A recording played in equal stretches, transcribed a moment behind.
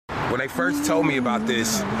when they first told me about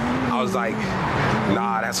this, I was like,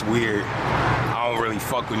 nah, that's weird. I don't really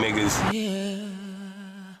fuck with niggas. Yeah,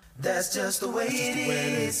 That's just the way it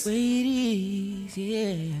is.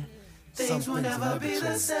 yeah. Things will never be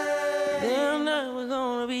the same. They're never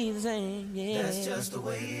gonna be the same, yeah. That's just the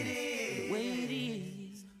way it is. Way it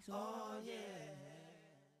is.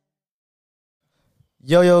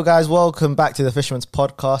 Yo, guys, welcome back to the Fisherman's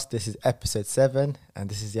Podcast. This is episode 7, and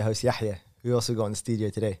this is your host, Yahya. We also got in the studio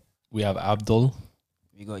today. We have Abdul.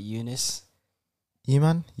 We got Eunice.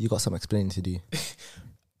 Man, you got some explaining to do.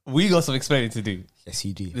 We got some explaining to do. Yes,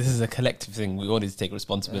 you do. This is a collective thing. We all need to take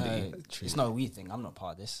responsibility. It's not a we thing. I'm not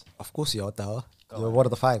part of this. Of course you are, Dara. You're on. one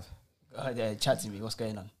of the 5. Chat to me. What's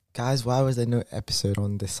going on? Guys, why was there no episode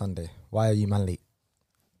on this Sunday? Why are you man late?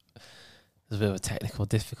 There's a bit of a technical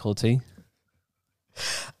difficulty.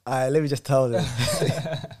 Let me just tell them.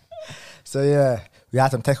 So, yeah, we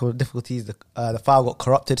had some technical difficulties. The file got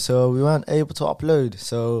corrupted, so we weren't able to upload.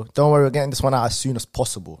 So, don't worry, we're getting this one out as soon as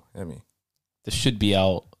possible. You know what I mean? This should be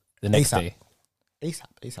out the next ASAP. day.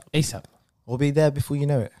 ASAP. We'll be there before you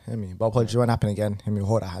know it. You know what I mean? But apologies, it won't happen again. We'll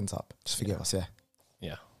hold our hands up. Just forgive us, yeah.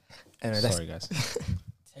 Yeah. Anyway, Sorry, guys.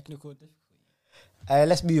 Technical difficulty.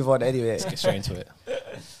 let's move on anyway. Let's get straight into it.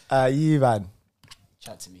 You, man.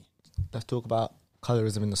 Chat to me. Let's talk about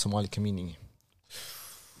colorism in the Somali community.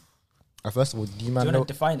 First of all, do you Do man you know? want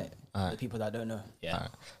to define it? Alright. The people that don't know. Yeah.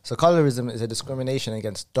 Alright. So colorism is a discrimination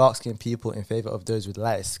against dark-skinned people in favor of those with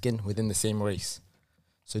lighter skin within the same race.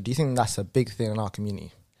 So do you think that's a big thing in our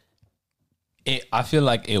community? I feel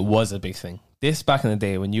like it was a big thing. This back in the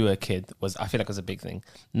day when you were a kid I feel like it was a big thing.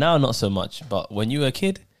 Now not so much, but when you were a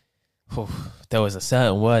kid, there was a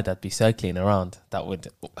certain word that'd be circling around that would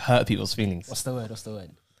hurt people's feelings. What's the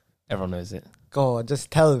word? Everyone knows it. Go on,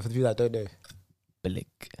 just tell them for the people that don't know. Bilik.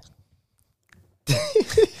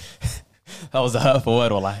 That was a hurtful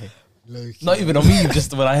word, wallahi. Not even on me,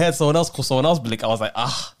 just when I heard someone else call someone else Bilik, I was like,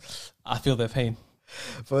 I feel their pain.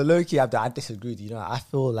 For low-key, I disagree with you. I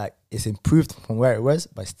feel like it's improved from where it was,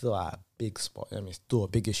 but it's still at a big spot. I mean, it's still a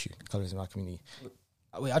big issue, colorism in our community.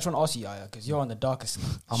 Wait, I just want to ask you, Yaya, because you're on the darkest.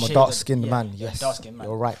 I'm a shade dark-skinned of- man, you're a yes. dark-skinned man.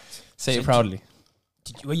 You're right. Say So it proudly.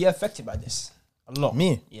 Were you affected by this? A lot.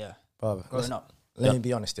 Me? Yeah. Brother, Growing up. Let me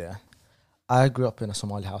be honest here. I grew up in a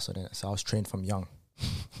Somali household, innit? So I was trained from young.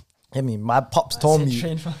 I mean, my pops told me,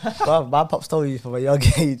 bruv, my pops told me from a young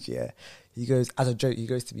age, yeah. He goes, as a joke, he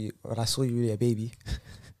goes to me, when I saw you really a baby,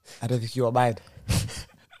 I don't think you were mine.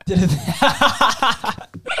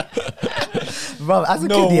 Bro, as a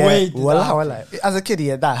No kid, yeah, way did that wallah, as a kid,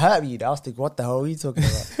 yeah, that hurt me. I was thinking, what the hell are you talking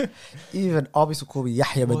about? Even obviously call me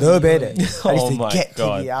Yahya Madobe. I used Oh to my get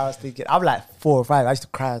God. to me. I was thinking, I'm like 4 or 5. I used to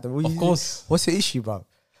cry. Of course. What's the issue, bro?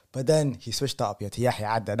 But then he switched it up, yeah, to Yahya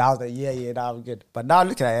Adda. And I was like, yeah, now I'm good. But now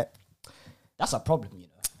looking at it, That's a problem, you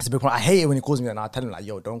know. it's a big problem. I hate it when he calls me that. And I tell him like,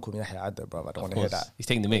 yo, don't call me Yahya Adda, bro. I don't want to hear that. He's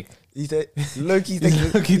taking the mic. He said, low-key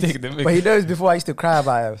taking the mic. But he knows before I used to cry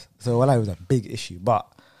about it. So well, it was a big issue. But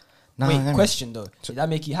now, Wait, question though. Did that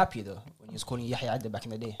make you happy though? When you was calling Yahya Adda back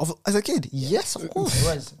in the day? as a kid, yes, of course. It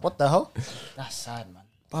was. What the hell? That's sad, man.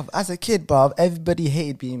 Bruv, as a kid, bruv, everybody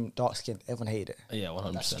hated being dark skinned. Everyone hated it. Yeah,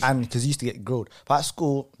 100%. And because you used to get grilled. But at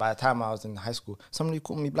school, by the time I was in high school, somebody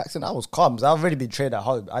called me black skin. I was calm. I've already been trained at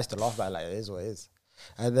home. I used to laugh about it like, it is what it is.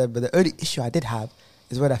 And then, but the only issue I did have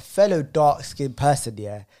is when a fellow dark skinned person,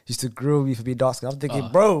 yeah, used to grill me for being dark skinned. I'm thinking,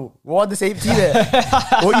 bro, we're on the same team there.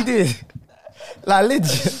 What you doing? Like,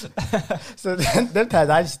 legit. So then times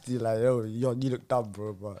I just do like, yo, you look dumb,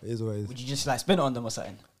 bro. But it is what it is. Would you just like spin it on them or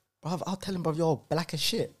something? Bruv, I'll tell him, bruv, you're black as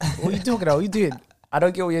shit. What are you talking about? What are you doing? I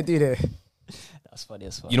don't get what you're doing there. That's funny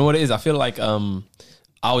as well. You know what it is? I feel like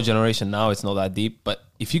our generation now, it's not that deep. But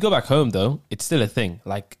if you go back home, though, it's still a thing.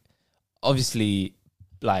 Like, obviously,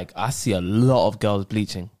 like, I see a lot of girls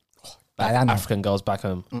bleaching. Like Diana. African girls back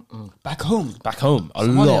home. back home. Back home, a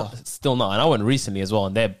Somalia. lot. Still not. And I went recently as well,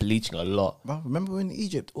 and they're bleaching a lot. Bruv, remember in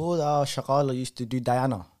Egypt, all our shakala used to do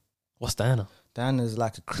Diana. What's Diana? Diana is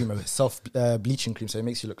like a cream, a self-bleaching cream, so it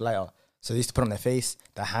makes you look lighter. So they used to put on their face,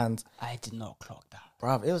 their hands. I did not clock that.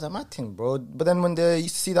 Bruv, it was a mad thing, bro. But then when they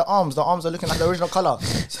used to see the arms are looking like the original colour.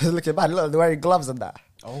 So it's looking bad. Look, they're wearing gloves and that.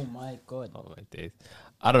 Oh my god. Oh my days.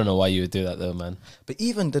 I don't know why you would do that though, man. But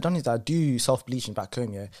even the Donnies that do self-bleaching back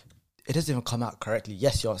home, yeah, it doesn't even come out correctly.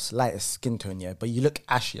 Yes, you're lighter skin tone, yeah, but you look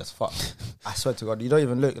ashy as fuck. I swear to God, you don't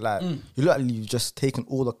even look like, you look like you've just taken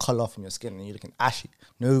all the colour from your skin and you're looking ashy.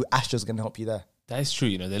 No Astra's going to help you there. That is true,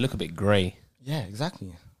 you know, they look a bit grey. Yeah,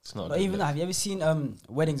 exactly. It's not But good even that, look. have you ever seen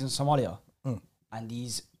weddings in Somalia? And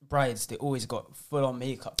these brides, they always got full on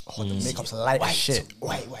makeup. Oh, the makeup's light as shit.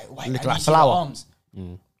 White. Look And like you see the flour. arms.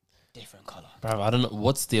 different color. Bro, I don't know.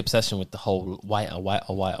 What's the obsession with the whole whiter,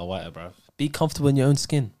 bro? Be comfortable in your own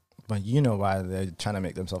skin. But you know why they're trying to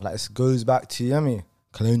make themselves like this. Goes back to,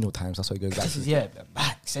 colonial times. That's what it goes back This to. is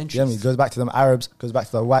back centuries. It goes back to them Arabs, goes back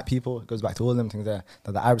to the white people, it goes back to all them things there.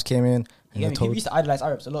 That the Arabs came in and You they get me? told, People used to idolize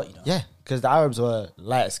Arabs a lot, you know. yeah, because the Arabs were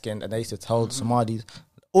lighter skinned and they used to tell the Somalis,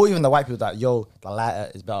 or even the white people that, yo, the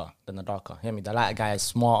lighter is better than the darker. Hear me? The lighter guy is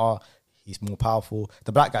smarter, he's more powerful.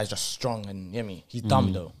 The black guy is just strong and, he's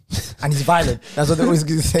dumb though. And he's violent. That's what they always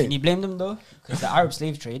going to say. Can you blame them though? Because the Arab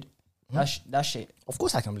slave trade, that shit. Of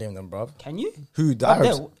course I can blame them, bro. Can you? Who? The Up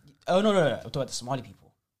Arabs? there? Oh no! I'm talking about the Somali people.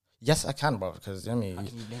 Yes, I can, bro. Because, How can you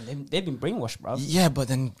blame them? They've been brainwashed, bro. yeah, but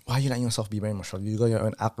then why are you letting yourself be brainwashed? Bro? You got your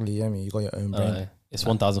own aqli, you got your own brain. It's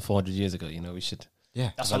 1,400 years ago. We should.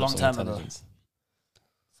 Yeah. That's a develop long some time ago. intelligence.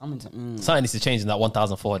 Something Needs to change in that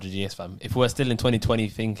 1,400 years, fam. If we're still in 2020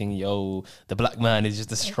 thinking, yo, the black man is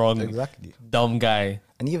just a strong, Exactly. dumb guy.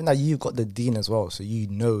 And even that you've got the dean as well, so you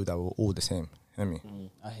know that we're all the same. Hear me?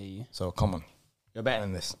 I hear you. So come on. You're better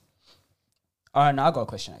than this. All right, now I got a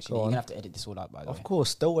question. Actually, Go you're on. gonna have to edit this all out, by the way. Of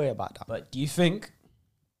course, don't worry about that. But do you think?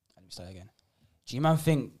 Let me start again. Do you man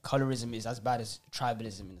think colorism is as bad as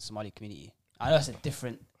tribalism in the Somali community? I know it's a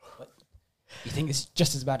different. But you think it's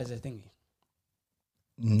just as bad as a thing?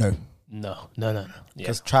 No. No. Yeah.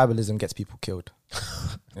 Because tribalism gets people killed.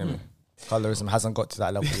 Hear me? Colorism hasn't got to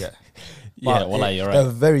that level yet. Yeah, But well, you're They're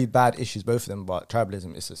right. very bad issues, both of them, but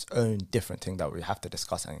tribalism is its own different thing that we have to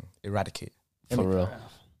discuss and eradicate. For real.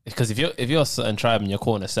 Because if you're a certain tribe and you're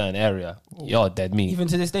caught in a certain area, you're dead meat. Even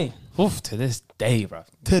to this day. Oof, to this day, bro.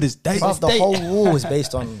 To this day. Bruv, the whole war is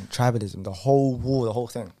based on tribalism. The whole war, the whole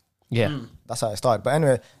thing. Yeah. That's how it started. But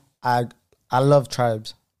anyway, I love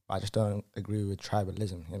tribes. I just don't agree with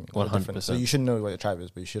tribalism. Hear me? We're 100%. different. So you should know what your tribe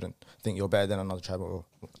is, but you shouldn't think you're better than another tribe or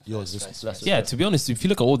yours is less. Yeah, to be honest, if you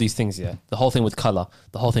look at all these things, the whole thing with color,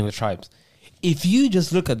 the whole thing with tribes, if you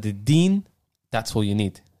just look at the deen, that's all you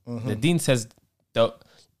need. The deen says that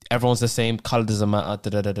everyone's the same, color doesn't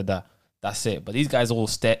matter, That's it. But these guys all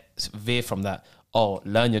veer from that. Oh,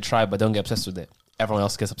 learn your tribe, but don't get obsessed with it. Everyone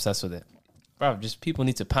else gets obsessed with it. Bro, just people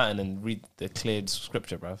need to pattern and read the cleared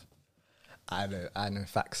scripture, bro. I know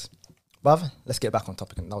facts. Bruv, let's get back on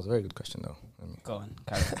topic. That was a very good question, though. Go on,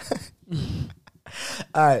 carry on.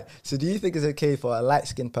 All right. So, do you think it's okay for a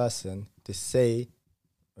light-skinned person to say,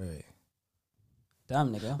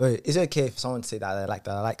 Damn, nigga. wait, is it okay for someone to say that they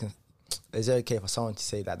like is it okay for someone to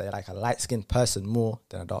say that they like a light-skinned person more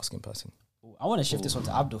than a dark-skinned person? Ooh, I want to shift this one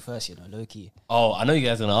to Abdul first, low key. Oh, I know you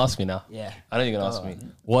guys are going to ask me now. Yeah. I know you're going to Go ask me.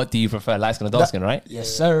 on. What do you prefer, light skin or dark skin, right? Yes,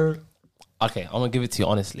 sir. Okay, I'm going to give it to you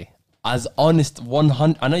honestly. As honest,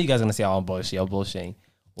 100. I know you guys are going to say, oh, I'm bullshitting.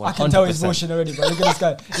 I can tell he's 100%. bullshitting already, but look at this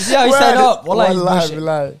guy. You see how he set up? Wallah, he's bullshit.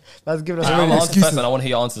 Lie. That's giving us I'm already gonna answer excuses. first and I want to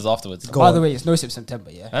hear your answers afterwards. By the way, it's no sip September,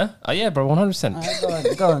 yeah? Huh? Oh, yeah, bro, 100%.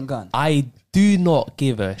 Alright, go on. I do not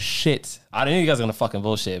give a shit. I don't know you guys are going to fucking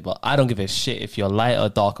bullshit, but I don't give a shit if you're light or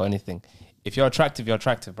dark or anything. If you're attractive, you're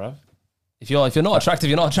attractive, bro. If you're not attractive,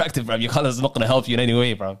 you're not attractive, bro. Your color's not going to help you in any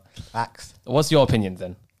way, bro. Facts. What's your opinion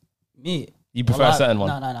then? Me? You prefer a certain one?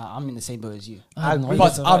 No. I'm in the same boat as you. agree.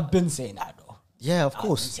 But I've been saying that, though. Yeah, of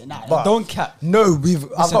course. Nah, But don't cap. no, Listen,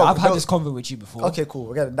 I've had this convo with you before. Okay, cool.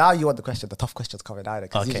 We're gonna, now you want the question. The tough questions covered either.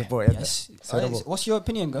 Because Okay. you just brought it in Yes. there. So double. What's your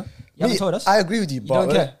opinion, go? You Me, haven't told us. I agree with you, but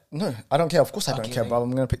don't care? No, I don't care. Of course I don't Okay, care, okay. but I'm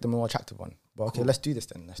gonna pick the more attractive one. But okay, let's do this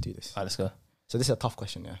then. Let's do this. All right, let's go. So this is a tough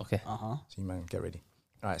question, yeah. Okay. Uh-huh. So you man, get ready.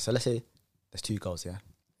 All right. So let's say there's two girls, yeah.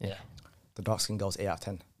 Yeah. The dark skin girl's 8 out of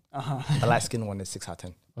 10. Uh-huh. The light skin one is 6 out of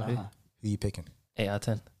 10. Okay. Uh-huh. Who you picking? 8 out of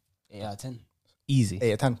 10. 8 out of 10. Easy.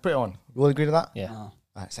 8 out of 10. Put it on. You all agree to that? Yeah. Uh-huh. All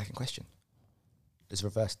right. Second question. It's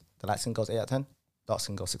reversed. The light skin girl's 8 out of 10. Dark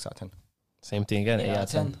skin girl's 6 out of 10. Same thing again. 8 out of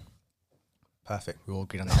 10. Perfect. We all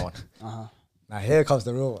agreed on that one. Uh-huh. Now here comes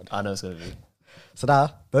the real one. I know it's going to be. So now,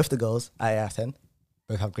 both the girls are 8 out of 10.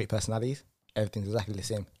 Both have great personalities. Everything's exactly the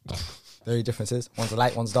same. The only difference is one's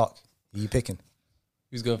light, one's dark. Who you picking?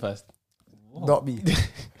 Who's going first? Not me.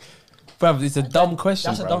 Bro, it's a dumb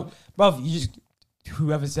question, That's bro. a dumb... Bruv, you just...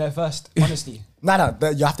 Whoever's there first, honestly. No,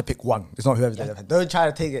 you have to pick one. It's not whoever's there. Don't try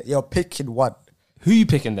to take it. You're picking one. Who you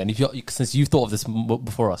picking then? If you're since you've thought of this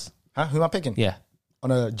before us. Huh? Who am I picking? Yeah.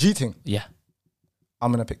 On a G thing, Yeah.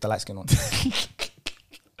 I'm going to pick the light skin one.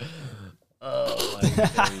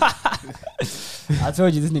 I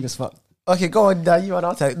told you this nigga's fucked. Okay, go on. You want to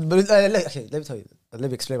answer. But, okay, let me tell you. Let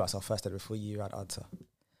me explain myself first before you answer.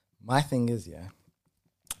 My thing is, yeah,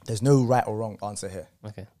 there's no right or wrong answer here.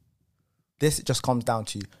 Okay. This just comes down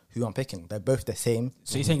to who I'm picking. They're both the same.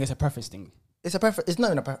 So you're saying it's a preference thing? It's a preference. It's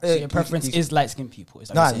not a preference. So your preference is light-skinned people? Is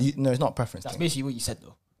that No, what you're saying? no, it's not a preference. That's thing. basically what you said,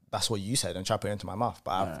 though. that's what you said and try to put it into my mouth.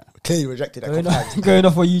 But I've clearly rejected that. Going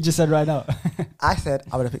off what you just said right now. I said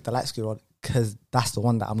I'm gonna pick the light skin one because that's the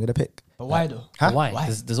one that I'm gonna pick. But why though? Huh? Why?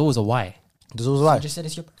 There's always a why. There's always why. You just said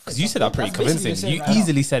it's your preference. Because you said that pretty That's basically convincing. what You you're saying right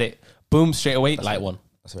easily said it. Boom, straight away, light one.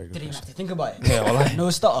 That's a very good. Didn't even question. have to think about it. Yeah, well, No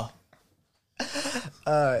stutter.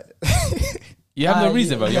 you have no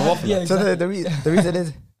reason, bro. You're waffling. Yeah, So exactly. the reason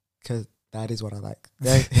is because that is what I like.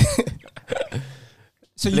 Yeah.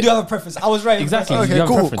 So you do have a preference. I was right. Exactly. Okay, You have a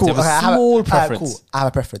cool, preference. cool. You have a Okay, I have small alright, preference. cool. I have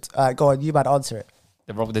a preference. Go on, you man, answer it.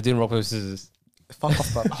 They're doing rock, paper, scissors. Fuck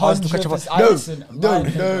off, bro. Ask the question 100%. first. I listen. No,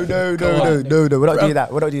 Mine, no, no, Go no, on. no, no. We're not doing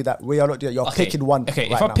that. We're not doing that. We are not doing that. You're picking one. Okay,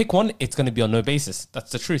 right if I now. pick one, it's going to be on no basis.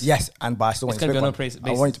 That's the truth. Yes, but I still want It's you to gonna pick be on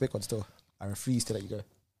one. no I want you basis. to pick one still. I refuse to let you go.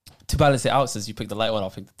 To balance it out, since you pick the light one,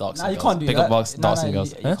 I'll pick the dark Nah, skin you girls. can't do Pick that. up dark skin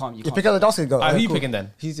girls. You Huh? can't. You You can't. pick out the dark skin girl. Who are you cool. picking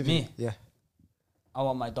then? He's the Me. Yeah. I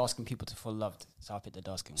want my dark skin people to feel loved, so I'll pick the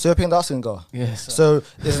dark skin. So you're picking the dark skin girl. Yes. So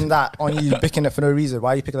isn't that on you picking it for no reason?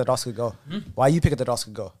 Why are you picking the dark skin girl? Why are you picking the dark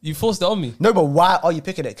skin girl? You forced it on me. No, but why are you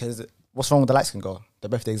picking it? Because what's wrong with the light skin girl? They're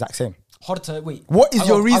both the exact same. Hard to wait. What is I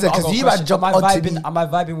your got- reason? I got 'Cause a you question. might jump Am I onto vibing? me. Am I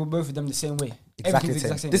vibing with both of them the same way? Exactly Everything's the the same.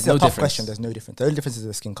 exact same. This is No a tough difference. question. There's no difference. The only difference is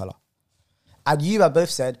the skin color. And you have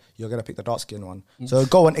both said you're gonna pick the dark skin one. So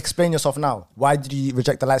go and explain yourself now. Why did you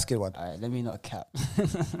reject the light skin one? Alright, let me not cap.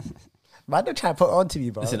 Man, don't try and put it on to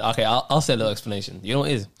me, bro. Listen, okay, I'll say a little explanation. You know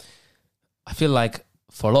what it is? I feel like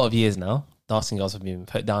for a lot of years now, dark skin girls have been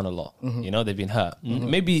put down a lot. You know, they've been hurt.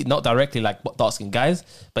 Maybe not directly like dark skin guys,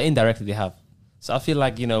 but indirectly they have. So I feel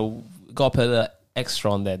like, you know, got to put a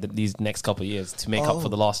extra on there these next couple of years to make up for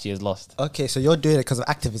the last year's lost. Okay, so you're doing it because of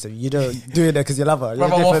activism. You don't do it because you love her.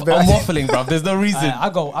 Bruv, I'm waffling, bruv. There's no reason. I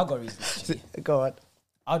got reasons. Actually. Go on.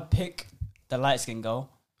 I'd pick the light skin girl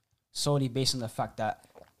solely based on the fact that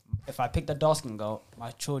if I pick the dark skin girl,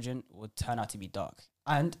 my children would turn out to be dark.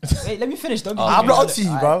 And wait, let me finish. Don't give I'm me not that onto you,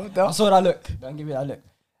 look. bro. Alright, No. I saw that look. Don't give me that look.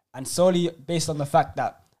 And solely based on the fact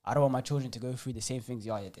that I don't want my children to go through the same things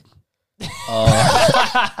Yaya did.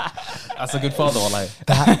 That's a good father, like.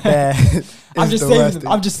 That there is I'm just the saving worst them.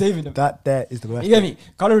 thing. I'm just saving them. That there is the worst. You get thing. me?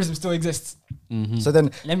 Colorism still exists. So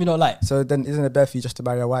then, Let me not lie. isn't it better for you just to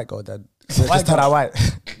marry a white girl then? So White just turn girl? out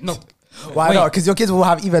white. No. Why Wait. not? Because your kids will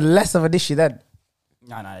have even less of an issue then.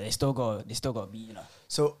 Nah, they still got be, you know.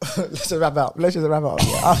 So let's just wrap up. Let's just wrap up.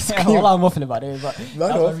 Yeah, I'm screaming. All I'm waffling about it, but No,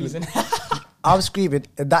 that's no, my reason. I'm screaming.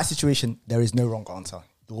 In that situation, there is no wrong answer.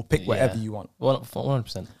 You will pick whatever you want.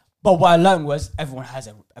 100%. But what I learned was everyone has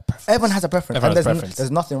a preference. Everyone has a preference. Everyone And has there's, preference.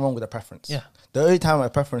 there's nothing wrong with a preference. Yeah. The only time a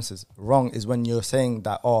preference is wrong is when you're saying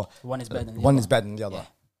that, One is better than the one other. is better than the other. Yeah.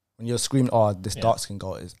 When you're screaming, this dark skin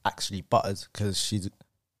girl is actually butters because she's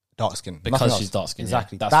dark skin. Because she's dark skin, yeah.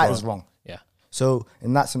 Exactly. That's That wrong. is wrong. Yeah. So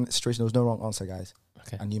in that situation, there was no wrong answer, guys.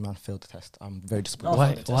 Okay. And you man failed the test. I'm very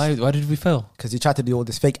disappointed. Why did we fail? Because you tried to do all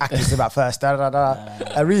this fake activism at first.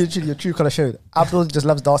 And really, truly, your true colour showed. Abdul just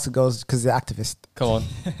loves dark skin girls because they're activists. Come on.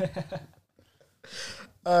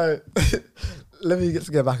 Let me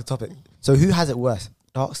get back to topic. So who has it worse?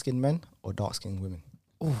 Dark skinned men or dark skinned women?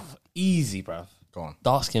 Easy, bruv. Go on.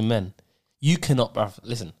 Dark skinned men. You cannot, bruv.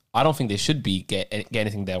 Listen, I don't think they should be get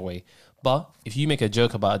anything their way. But if you make a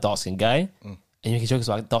joke about a dark skinned guy and you make a joke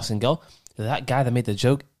about a dark skinned girl, that guy that made the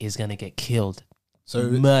joke is going to get killed. So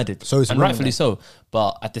murdered. so it's and women rightfully then? so.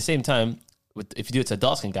 But at the same time, if you do it to a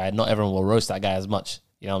dark skinned guy, not everyone will roast that guy as much.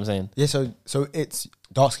 You know what I'm saying? Yeah, so it's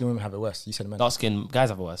dark skinned women have it worse. You said men. Dark skinned guys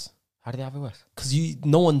have it worse. How do they have it worse? Because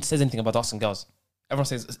no one says anything about dark skinned girls. Everyone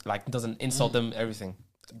says, like, doesn't insult them, everything.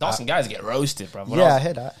 Dark skinned guys get roasted, bro. Yeah, I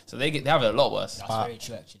hear that. So they have it a lot worse. That's very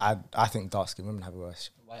true, actually. I think dark skinned women have it worse.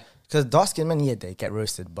 Why? Because dark skinned men, yeah, they get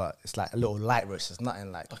roasted, but it's like a little light roast. It's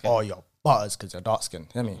nothing like, you're butters because you're dark skinned.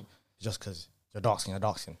 You know what I mean? Just because you're dark skinned, you're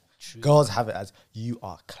dark skinned. Girls have it as you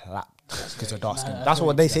are clapped because you're dark skinned. that's That's very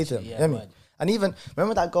what they true, say to them. actually. You Yeah, know what I mean? word. And even,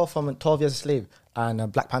 remember that girl from 12 Years a Slave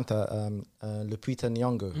and Black Panther, Lupita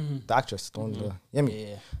Nyong'o, the actress, the one, you know what I mean?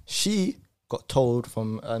 Yeah. She got told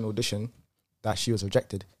from an audition that she was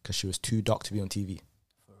rejected because she was too dark to be on TV.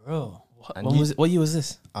 For real. And What year was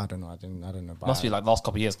this? I don't know. I don't know. But Must be like last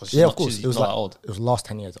couple of years because she's yeah, not, of course. she's It was not like that old. It was last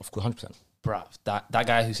 10 years, of course, 100%. Bruv, that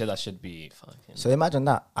guy who said that should be fucking... So imagine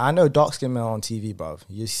that. I know dark skinned men on TV, bruv.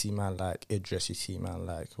 You see man like Idris. You see man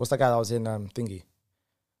like what's that guy that was in Thingy?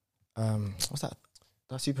 What's that?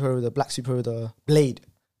 That superhero, the black superhero, the Blade.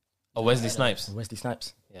 Oh, Wesley Snipes. Wesley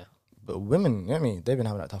Snipes. Yeah. But women, you know what I mean? They've been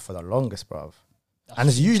having that tough for the longest, bruv. And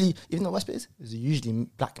it's usually, even though West is, it's usually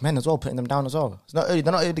black men as well, putting them down as well. It's not only,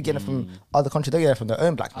 they're not only getting it from other countries, they're getting it from their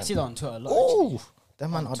own black men. I see that on Twitter a lot. Oh, actually.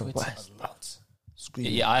 them man On are the Twitter worst. a lot.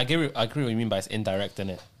 Screaming. Yeah, I agree what you mean by it's indirect,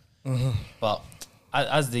 innit? But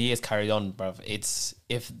as the years carry on, bruv,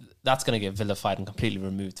 if that's gonna get vilified and completely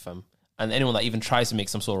removed from, and anyone that even tries to make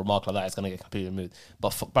some sort of remark like that is gonna get completely removed.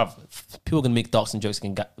 But bruv, people are gonna make dark skin jokes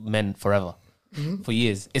against men forever, for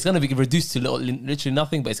years. It's gonna be reduced to literally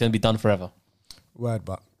nothing, but it's gonna be done forever. Word,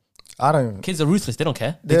 but I don't. Kids are ruthless. They don't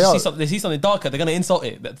care. They They see something darker. They're gonna insult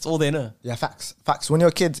it. That's all they know. Yeah, facts. When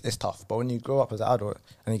you're kids, it's tough. But when you grow up as an adult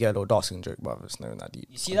and you get a little dark skin joke, bro, it's not that deep.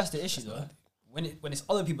 You see, that's the issue though. When it's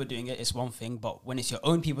other people doing it, it's one thing. But when it's your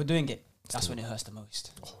own people doing it, that's when it hurts the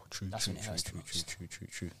most. Oh, true. That's when it hurts the most.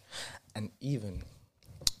 True. And even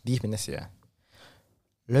deep in this year,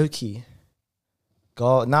 low key,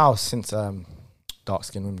 girl. Now since dark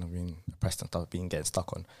skinned women have been oppressed and stuff, getting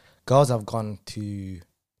stuck on, girls have gone to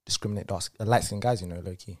discriminate light skinned guys. You know,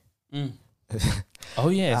 low key. Oh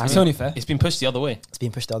yeah, It's only fair. It's been pushed the other way. It's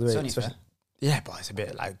being pushed the other way. It's only fair. Yeah, but it's a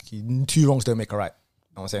bit like two wrongs don't make a right.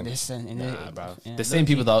 You know what I'm saying? The same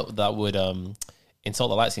people that would insult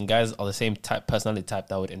the light skin guys are the same personality type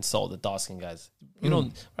that would insult the dark skin guys. You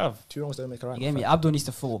know, bruv. Two wrongs don't make a right. You get me? Abdul needs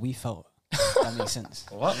to feel what we felt. That makes sense.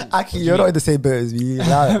 What? Actually, you're not in the same boat as me.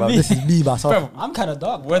 Nah, bro. This is me myself. Bro, I'm kind of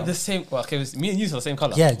dark. we're the same. Well, okay, me and you are the same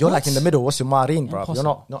color. Yeah, you're like in the middle. What's your marine, bro? You're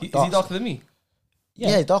not Is he dark. darker than me?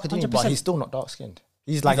 Yeah, he's darker than you, but 100%. he's still not dark skinned.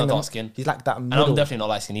 He's like not in the, dark skinned. He's like that And middle. I'm definitely not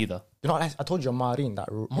light skin either. You're not. I told you, you're marine. That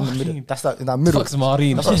in the Marine. middle. That's that in that middle. Fuck's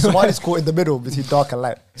marine. That's what Somali's called in the middle between dark and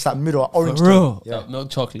light. It's that middle, orange. For real? tone. Yeah. Milk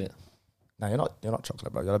chocolate. No, you're not. You're not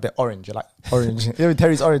chocolate, bro. You're a bit orange. You're like orange. You know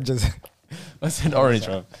Terry's oranges. That's an orange,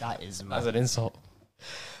 bro. That is That's mad. an insult.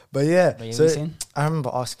 But yeah. But yeah, So what you saying? I remember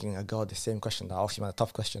asking a girl the same question that I asked you, man, a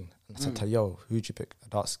tough question. And I said to her, "Yo, who'd you pick? A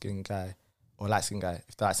dark skinned guy or light skinned guy?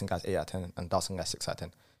 If the light skinned guy's 8 out of 10 and dark skinned guy's 6 out of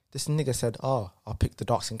 10." This nigga said, "Oh, I'll pick the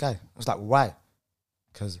dark skinned guy." I was like, "Why?"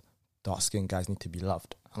 Because dark skinned guys need to be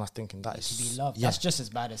loved. And I was thinking that is To be loved. Yeah. That's just as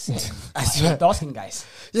bad as saying I swear. dark skin guys.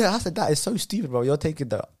 Yeah, I said that is so stupid, bro. You're taking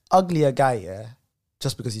the uglier guy, yeah,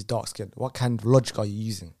 just because he's dark skinned. What kind of logic are you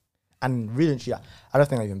using? And really, I don't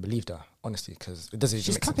think I even believed her, honestly, because it doesn't even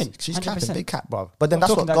She's make capping, sense. She's 100%. capping, big cap, bro. But then I'm that's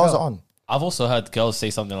what talking that girls girl. are on. I've also heard girls say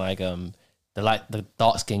something like the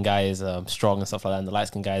dark skin guy is strong and stuff like that, and the light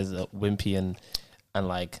skin guy is wimpy and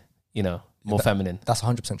like, you know, more feminine. That's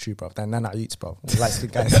 100% true, bro. Then Nana Eats, bro. Light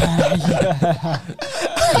skinned guys.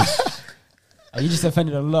 You just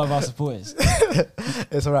offended a lot of our supporters.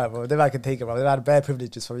 It's alright, bro. They might can take it, bro. They had bare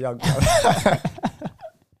privileges from young, bro.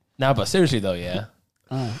 Nah, but seriously though, yeah.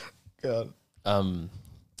 God.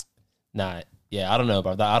 Nah, yeah, I don't know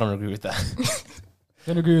about that. I don't agree with that.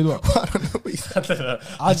 Don't agree with what? I don't know what he's I don't know.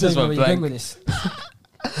 I just don't know went where you're going blank. with this.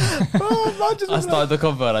 I started the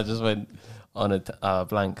convo and I just went on a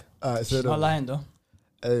blank. Alright, so, Not lying though.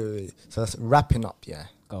 anyway, so that's wrapping up, yeah.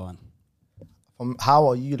 Go on. How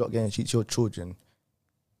are you not going to teach your children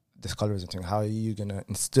this colorism thing? How are you going to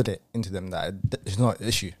instill it into them that it's not an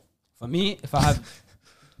issue? For me, if I have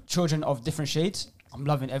children of different shades, I'm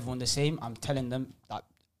loving everyone the same. I'm telling them that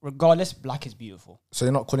regardless, black is beautiful. So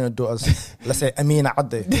you're not calling your daughters, let's say, Amina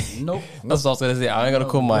Adde. Nope. That's what I was gonna say. I ain't gonna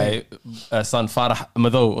call my son Farah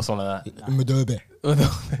Mado or something like that. Madobe.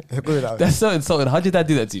 That's so insulting. How did that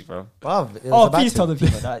do that to you, bro? Bruv, it was Oh, about please to. tell the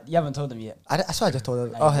people that. You haven't told them yet. I swear I just told her.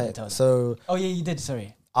 No, you Oh, didn't hey. tell them. So Oh, yeah, you did.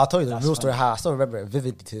 Sorry. I'll tell you the That's real story funny. how I still remember it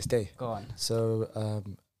vividly to this day. Go on. So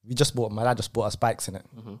my dad just bought us bikes in it.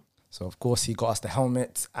 So of course he got us the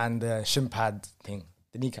helmet and the shin pad thing,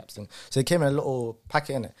 the kneecaps thing. So it came in a little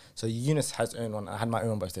packet in it. So Eunice has her own one. I had my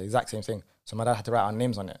own, but it's the exact same thing. So my dad had to write our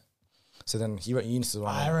names on it. So then he wrote Eunice's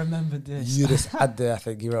one. I remember this. Eunice Adde, I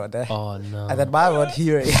think he wrote it there. Oh no. And then my one,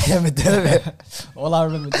 he wrote Madobe. All I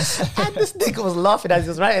remember this. And this nigga was laughing as he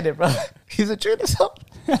was writing it, bro. He's a true himself.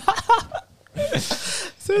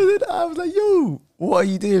 So then I was like, yo, what are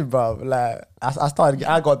you doing, bro? Like, I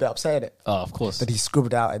got a bit upset at it. Oh, of course. Then he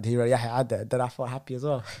scribbled out and he wrote, yeah, I had that. Then I felt happy as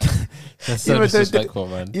well. That's so Even though it disrespectful,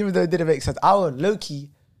 man. Even though it didn't make sense. I would, low-key,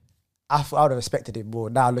 I would have respected it more.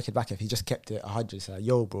 Now looking back, if he just kept it 100, it's like,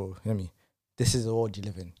 yo, bro, you know what I mean? This is the world you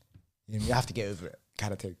live in. You have to get over it,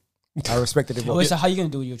 kind of thing. I respected it more. Wait, so how you going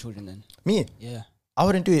to do with your children then? Me, Yeah. I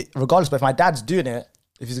wouldn't do it regardless, but if my dad's doing it,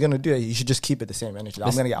 if he's going to do it, you should just keep it the same energy.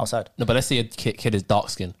 I'm going to get outside. No, but let's say your kid is dark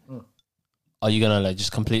skin. Are you gonna like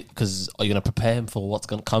just complete? Because are you gonna prepare him for what's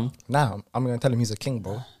gonna come? Now, I'm going to tell him he's a king,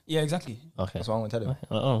 bro. Yeah, exactly. Okay. That's what I'm going to tell him.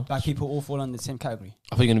 Oh, Black people all fall under the same category.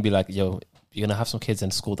 I thought you're gonna be like, yo, you're gonna have some kids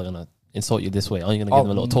in school that are gonna insult you this way. Are you gonna give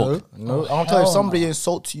them a little talk? No, Oh, I'm telling you, if hell somebody no.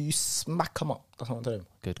 insults you, you smack them up. That's what I'm telling him.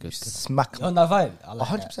 Good. Smack You're them on up. that vibe. I like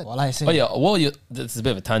 100%. that. Well, I say. Oh yeah. What are your? This is a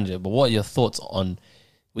bit of a tangent, but what are your thoughts on?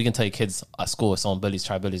 We can tell your kids at school if someone bullies,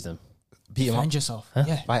 try bullies them, Beat him up. Find yourself.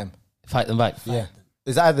 Yeah. Fight him. fight them back. Yeah.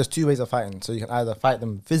 It's either there's two ways of fighting. So you can either fight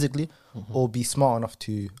them physically or be smart enough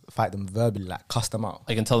to fight them verbally, like cuss them out.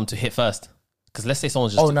 You can tell them to hit first. Because let's say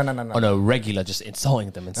someone's just No. on a regular, just insulting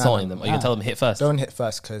them. Or you can tell them hit first. Don't hit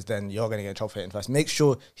first because then you're gonna get in trouble for hitting first. Make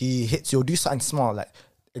sure he hits you or do something smart, like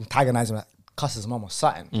antagonize him, like cuss his mum or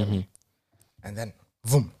something. You know what I mean? And then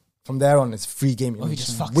boom. From there on, it's free game. Or if he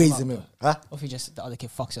just fucks weighs him him up, in. Huh? Or if the other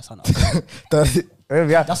kid fucks your son up. That's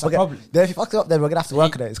the problem. Then if he fucks it up, then we're gonna have to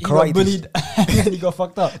work on it. It's He got karate. bullied and then he got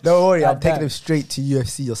fucked up. Don't worry, I'm God taking damn. him straight to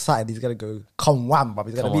UFC or something. He's gonna go come wham, but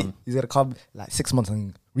he's gonna come like 6 months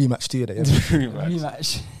and rematch 2 days.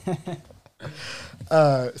 Rematch.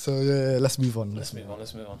 So yeah, let's move on. Let's move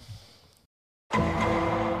on.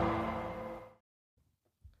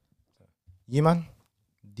 You man,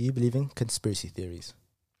 do you believe in conspiracy theories?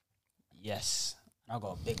 Yes. I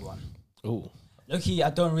got a big one. Ooh. Loki, I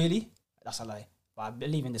don't really. That's a lie. But I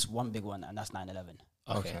believe in this one big one, and that's 9/11.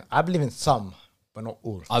 Okay. I believe in some, but not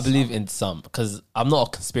all. I believe in some because I'm not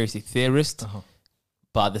a conspiracy theorist,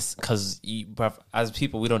 but this because bruv, as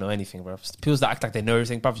people we don't know anything, bruv. People that act like they know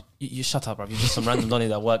everything, bruv. You shut up, bruv. You're just some random nonny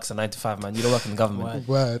that works a 9 to 5, man. You don't work in the government.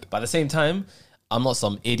 Word. But at the same time, I'm not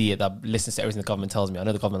some idiot that listens to everything the government tells me. I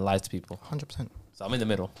know the government lies to people, 100%. so I'm in the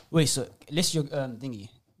middle. Wait, so list your thingy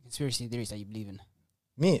conspiracy theories that you believe in.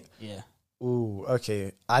 Me? Yeah. Ooh,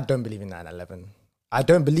 okay. I don't believe in 9/11. I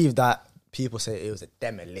don't believe that people say it was a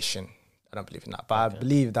demolition. I don't believe in that. But I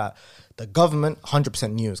believe that the government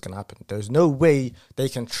 100% knew it was going to happen. There's no way they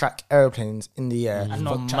can track airplanes in the air And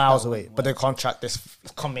not from track miles that away. one. But they can't track this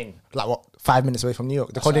coming, like what, 5 minutes away from New York.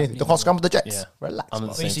 They That's can't do what I anything. They believe can't in. scramble the jets. Yeah. Relax, I'm bro.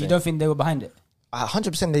 the Wait, same so you thing. don't think they were behind it?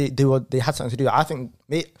 100% they had something to do. I think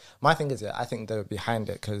my thing is I think they were behind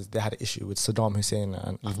it because they had an issue with Saddam Hussein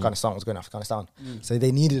and Afghanistan was going to Afghanistan, so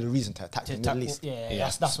they needed a reason to attack the Middle East. Yeah,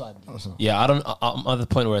 that's what I believe. Yeah, I'm at the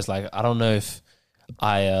point where it's like I don't know if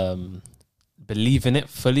I believe in it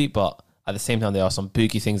fully, but at the same time there are some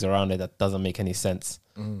booky things around it that doesn't make any sense.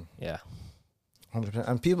 Yeah, 100%.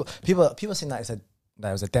 And people saying that it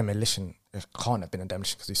was a demolition. It can't have been a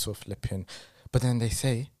demolition because we saw flipping. But then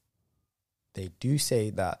they do say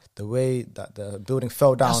that the way that the building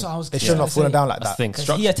fell down, That's what I was they just shouldn't gonna have fallen say. down like that's the that. thing.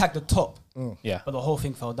 Because he attacked the top, Yeah, but the whole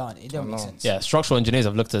thing fell down. It don't make sense. yeah. Structural engineers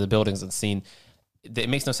have looked at the buildings and seen it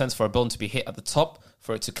makes no sense for a building to be hit at the top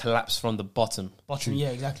for it to collapse from the bottom. Bottom, yeah,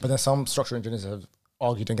 exactly. But then some structural engineers have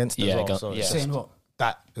argued against it Yeah, as well. So yeah. it's Saying just- what?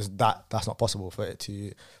 that's not possible for it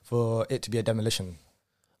to be a demolition.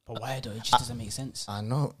 But why though? It just doesn't make sense. I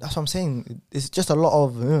know. That's what I'm saying. It's just a lot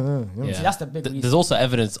of. Yeah. See, that's the big reason. There's also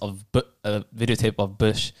evidence of a videotape of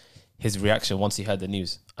Bush, his reaction once he heard the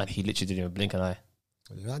news, and he literally didn't even blink an eye.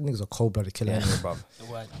 That nigga's a cold-blooded killer, anyway, bro. The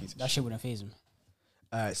word. That shit wouldn't phase him.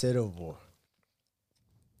 Alright, say it over.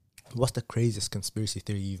 What's the craziest conspiracy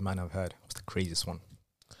theory you man have heard? What's the craziest one?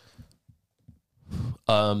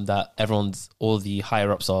 That all the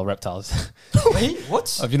higher ups are reptiles. Wait,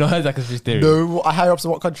 what? Have you not heard that conspiracy theory? No, I higher ups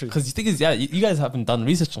in what country? Because you think is you guys haven't done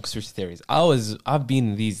research on conspiracy theories. I've been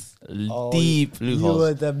in these deep You loopholes.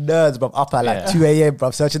 were them nerds, bro. Up at like Yeah. 2 a.m,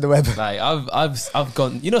 bro. Searching the web. Like I've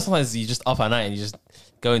gone. You know, sometimes you just up at night and you just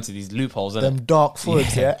go into these loopholes. Them And dark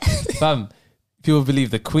forums, yeah. fam, people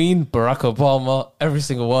believe the Queen, Barack Obama, every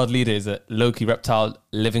single world leader is a low-key reptile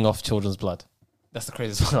living off children's blood. That's the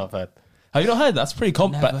craziest one I've heard. Have you not heard? That's pretty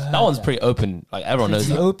Never but heard that one's that. pretty open. Like everyone knows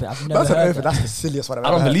Pretty that. open. I've never That's an heard over. that. That's the silliest one I've I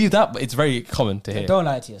ever don't heard. believe that, but it's very common to hear. Don't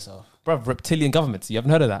lie to yourself. Bruv, reptilian governments. You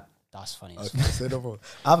haven't heard of that? That's funny. Okay, say no more.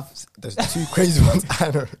 There's two crazy ones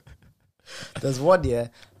I know. There's one, yeah,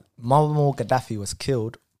 Muammar Gaddafi was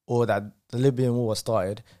killed, or that the Libyan war was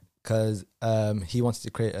started because he wanted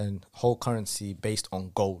to create a whole currency based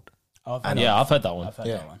on gold. I've And heard Yeah, I've heard that one. I've heard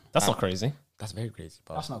Yeah. that one. That's not crazy. That's very crazy,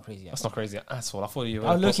 bro. That's not crazy. That's not crazy at all. I thought you were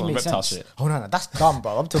That low-key on makes reptile sense. shit. Oh no, that's dumb,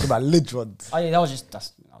 bro. I'm talking about lit ones. Oh yeah, that was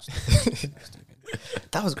stupid.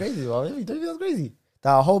 That was crazy, bro. Don't you think that was crazy?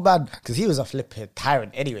 That whole man, because he was a flipping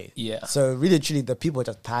tyrant anyway. Yeah. So really, truly, the people were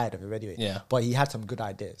just tired of him anyway. Yeah. But he had some good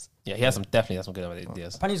ideas. Yeah, he has definitely has some good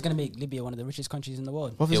ideas. Apparently, he's gonna make Libya one of the richest countries in the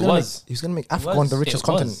world. What It gonna was. Make, he was going to make Africa was. one of the richest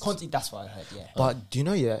It was. continents. That's what I heard. Yeah, But do you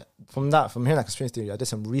know, yeah, from hearing that conspiracy theory, I did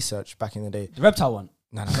some research back in the day. the reptile one.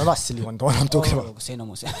 No, not that silly one, the one I'm talking about. Say no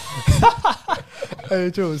more.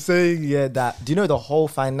 Hey, Joe, saying, yeah, that, do you know the whole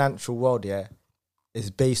financial world, yeah,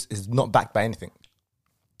 is not backed by anything.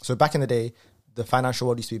 So back in the day, the financial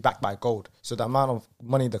world used to be backed by gold. So the amount of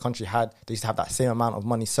money the country had, they used to have that same amount of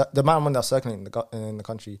money. The amount of money that was circulating in the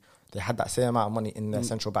country, they had that same amount of money in their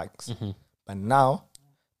central banks. But now,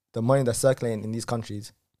 the money that's circulating in these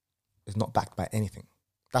countries is not backed by anything.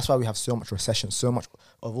 That's why we have so much recession, so much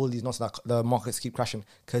of all these nonsense. The markets keep crashing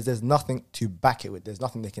because there's nothing to back it with. There's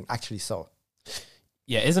nothing they can actually sell.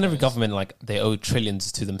 Yeah, isn't every government like they owe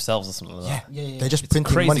trillions to themselves or something like Yeah, that? Yeah. They're just It's a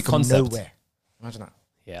printing crazy money from concept. nowhere. Imagine that.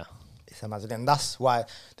 Yeah. It's amazing. And that's why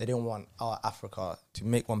they didn't want our Africa to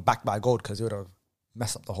make one backed by gold, because it would have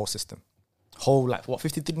messed up the whole system. Whole, like,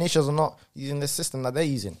 53 nations are not using the system that they're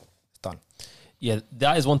using. It's done. Yeah,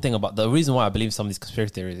 that is one thing about the reason why I believe some of these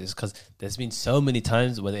conspiracy theories is because there's been so many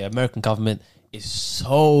times where the American government is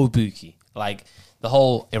so booky. Like the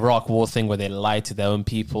whole Iraq war thing where they lied to their own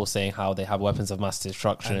people saying how they have weapons of mass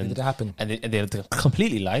destruction. And did it happen? And they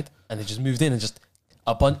completely lied and they just moved in and just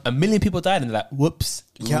a million people died and they're like, whoops.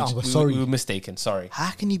 Yeah, we're sorry. We were mistaken. Sorry. How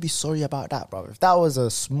can you be sorry about that, bro? If that was a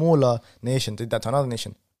smaller nation, did that to another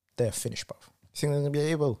nation, they're finished, bro. You think they're going to be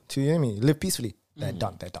able to, you know what I mean, live peacefully? They're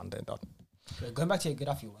done. They're done. But going back to your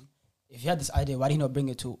Gaddafi one, if you had this idea, why did he not bring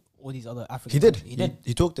it to all these other African He did. countries? He did.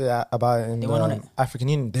 He talked about it in They the weren't on it. African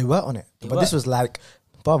Union. They were on it. They but were. this was like,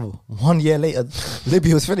 brother, 1 year later,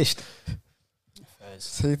 Libya was finished.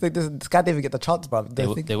 So you think this guy didn't even get the chance, bro?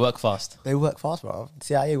 They work fast. They work fast, bro.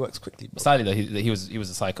 CIA works quickly, bro. Slightly though, he was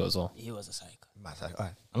a psycho as well. He was a psycho.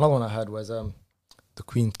 Alright. Another one I heard was the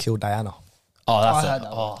Queen killed Diana. Oh, that's I heard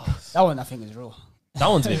that That one I think is real. that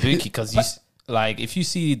one's a bit booky because like if you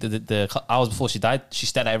see the hours before she died, she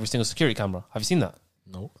stared at every single security camera. Have you seen that?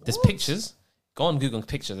 No. There's pictures. Go on Google and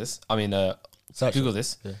picture this. I mean, Search Google it.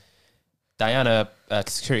 this. Yeah. Diana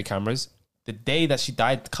security cameras. The day that she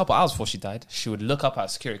died, a couple hours before she died, she would look up at a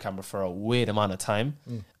security camera for a weird amount of time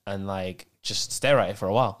and like just stare at it for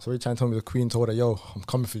a while. So you're trying to tell me the Queen told her, yo, I'm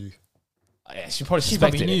coming for you. Yeah, she probably She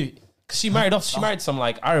probably suspected knew. it. 'Cause she married off. She married some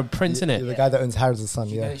like Arab prince in You're the it. guy that owns Harrods' son,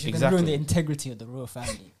 yeah. She's going to exactly. ruin the integrity of the royal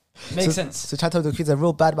family. Makes sense. So try to tell the Queen's a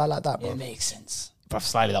real bad man like that, bro. It makes sense. Bruv,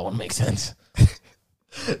 slightly that one makes sense.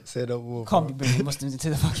 Say no more. Can't be bringing Muslims into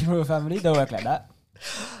the fucking royal family. Don't work like that.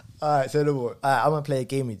 Alright, say no more. I'm going to play a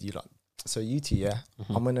game with you lot. So you two, yeah?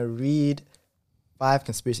 I'm going to read 5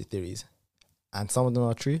 conspiracy theories. And some of them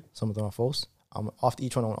are true, some of them are false. After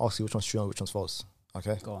each one, I want to ask you which one's true and which one's false.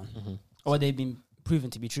 Okay? Go on. Or they've been proven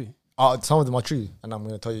to be true. Some of them are true, and I'm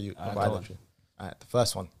going to tell you why go they're on. true. Alright, the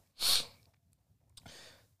first one.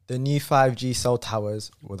 The new 5G cell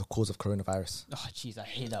towers were the cause of coronavirus. Oh, jeez, I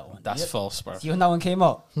hate that one. That's false, bro. See when that one came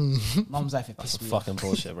up? Mum's life, it That's pissed me off. fucking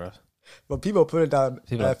bullshit, bro. But people are putting down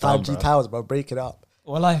People are dumb, 5G bro. towers, bro. Break it up.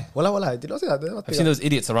 Wallah. Well, did I say that? I've seen those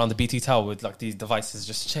idiots around the BT Tower with like these devices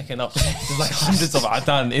just checking up. There's like hundreds of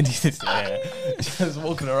Adan idiots just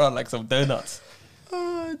walking around like some donuts.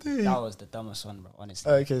 Oh, dude. That was the dumbest one, bro,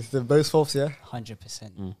 honestly. Okay, so both false, yeah?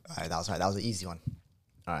 100%. Alright, that was right. That was an easy one.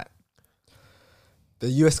 Alright. The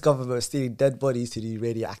US government was stealing dead bodies to do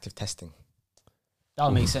radioactive testing. That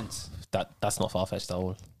would make sense. That's not far fetched at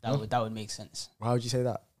all. That would make sense. How would you say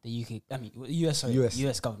that? The UK, I mean,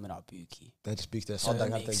 US government are booky. They just speak to So Saddam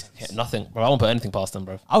it Hussein. makes Yeah, sense. nothing, bro. I won't put anything past them,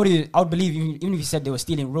 bro. I would believe even if you said they were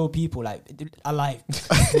stealing real people, like alive,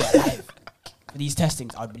 who are alive. For these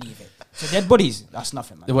testings, I'd believe it. So dead bodies, that's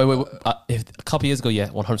nothing, man. Wait. If a couple years ago, yeah,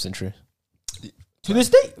 100% true. To this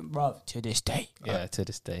day, bro. To this day. Yeah, to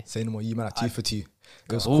this day. Say no more, you man are 2 for 2. It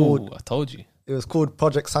was Oh, called I told you. It was called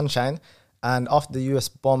Project Sunshine, and after the US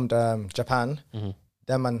bombed Japan,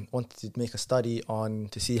 them man wanted to make a study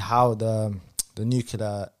to see how the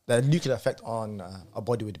nuclear effect on a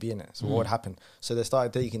body would be in it. So what would happen? So they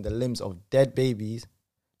started taking the limbs of dead babies,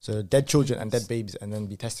 so dead children and dead babies, and then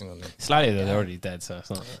be testing on them. Slightly, they're already dead, so it's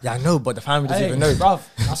not. Yeah, I know, but the family doesn't Hey, even know. bro,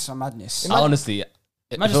 that's some madness. I honestly, if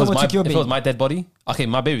Imagine it was someone took your if it was baby. my dead body, okay,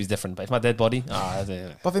 my baby's different, but if my dead body,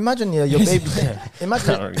 But imagine your baby. I imagine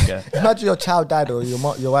don't really care. imagine your child died or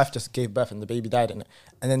your wife just gave birth and the baby died in it,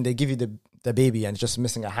 and then they give you the baby and it's just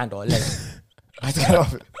missing a hand or a leg. I had to get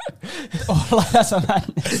off it. Oh, like, that's a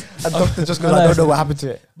madness. And doctor just goes, No, I don't that's- know what happened to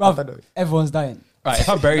it. I don't know. Bro, everyone's dying. Right, if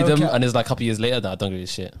I buried them Okay. and it's like a couple years later, then I don't give a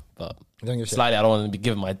shit. But You don't give a shit. slightly, I don't want to be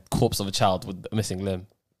giving my corpse of a child with a missing limb.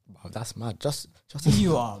 Bro, that's mad. Just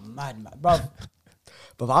You are mad, bro.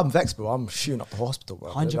 but I'm vexed, bro. I'm shooting up the hospital,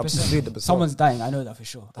 bro. 100%. Someone's dying, I know that for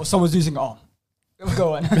sure. Or someone's losing an arm.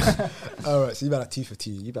 Go on. All right, so you better 2 for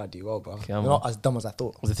 2. You better do well, bro. Okay, You're I'm not as dumb as I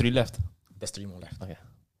thought. Was there 3 left? There's 3 more left. Okay.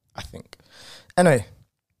 I think. Anyway,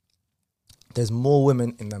 there's more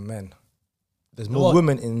women than men. There's more What?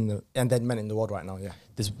 women than men in the world right now. Yeah.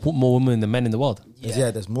 There's more women than men in the world.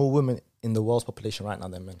 There's more women in the world's population right now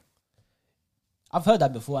than men. I've heard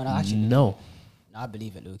that before, and I actually No. I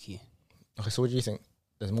believe it, low key. Okay, so what do you think?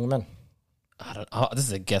 There's more men. I don't. This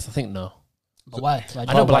is a guess. I think no. But why?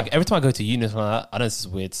 I know, but like every time I go to uni, I know this is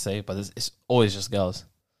weird to say, but it's always just girls.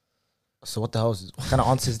 So what the hell what kind of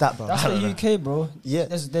answer is that, bro? That's the UK, bro. Yeah.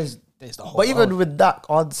 There's the whole But even world. with that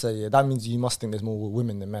answer, yeah, that means you must think there's more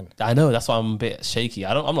women than men. I know that's why I'm a bit shaky.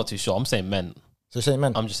 I'm not too sure. I'm saying men. So you're saying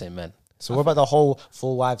men. I'm just saying men. So what about the whole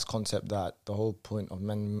four wives concept? That the whole point of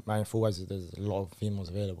men marrying four wives is there's a lot of females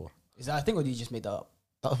available. Is that a thing, or do you just make that up?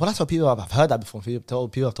 Well, that's what people have. I've heard that before.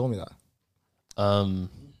 People have told me that.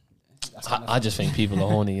 I just think people are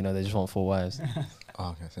horny. You know, they just want 4 wives. Oh,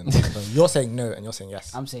 okay. So no. So you're saying no, and you're saying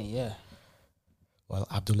yes. I'm saying yeah. Well,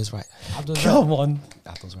 Abdul is right. Abdul's right. Come on.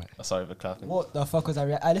 Abdul's right. Sorry for clapping. What the fuck was I?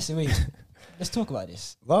 Listen, wait. Let's talk about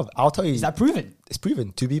this. Well, I'll tell you. Is that proven? It's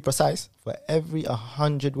proven. To be precise, for every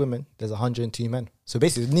 100 women, there's 102 men. So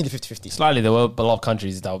basically, it's nearly 50-50. Slightly, there were a lot of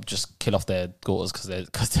countries that would just kill off their daughters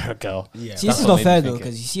because they're a girl. Yeah. See, That's this is what not made fair me though, think it.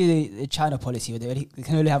 because you see the China policy where they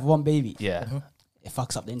can only have one baby. Yeah. It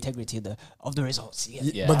fucks up the integrity of the results.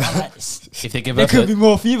 Yeah. But If they give there birth could to be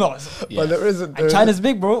more females. yeah. there isn't. And China's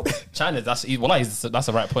big, bro. China, that's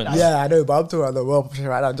the right point. Yeah, I know, but I'm talking about the world population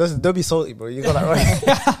right now. Just don't be salty, bro. You got that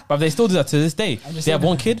right. But they still do that to this day. I'm just They have saying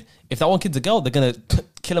one kid. If that one kid's a girl, they're gonna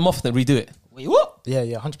kill him off and then redo it. Wait, what? Yeah,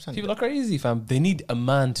 100%. People are crazy, fam. They need a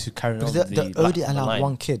man to carry on. Because they only allow line.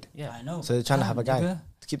 one kid, Yeah. I know. so they're trying to have a guy nigga.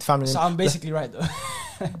 to keep the family. So I'm basically right though.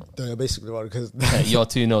 They're basically one because. You're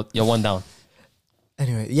 2-0. You're 1 down.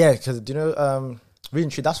 Anyway, yeah, because do you know, really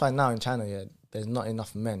and true, that's why now in China, yeah, there's not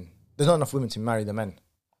enough men. There's not enough women to marry the men,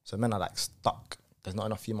 so men are like stuck. There's not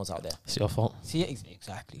enough females out there. It's your fault. See,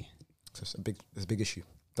 exactly. So it's a big issue.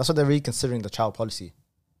 That's why they're reconsidering the child policy,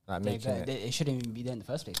 like making it. It shouldn't even be there in the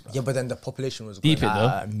first place, bro. Yeah, but then the population was Deep going it,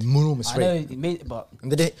 at an enormous I know rate. it made, but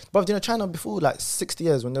And but you know, China before like 60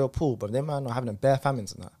 years when they were poor, but they might not having a bare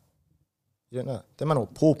famines and that. You don't know. They might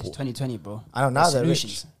not poor. it's 2020, bro. I know now There's they're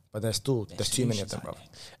solutions. rich, but there's too many of them, bro.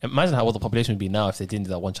 Imagine how what the population would be now if they didn't do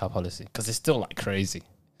that one child policy. Because it's still like crazy.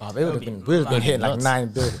 But we would have been hitting like nuts. 9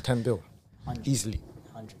 bill, 10 bill, 100. easily.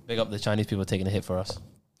 100. Big up the Chinese people taking a hit for us.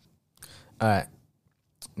 All right,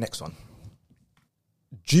 next one.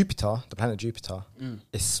 Jupiter, the planet Jupiter,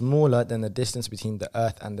 is smaller than the distance between the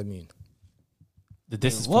Earth and the Moon. The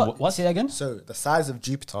distance What? from what? Say that again? So the size of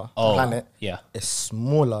Jupiter, the Oh, planet, yeah. is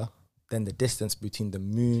smaller than the distance between the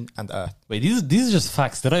Moon and the Earth. Wait, these are just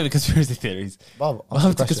facts. They're not even conspiracy theories. Bob, What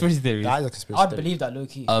happened to conspiracy theories? That is a conspiracy I'd theory. believe that low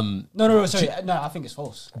key. Um, Sorry. No, I think it's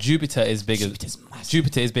false. Jupiter is bigger. Jupiter's massive.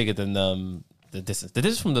 Jupiter is bigger than the distance. The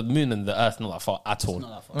distance from the Moon and the Earth not that far at all not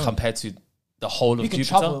that far. compared to the whole of We can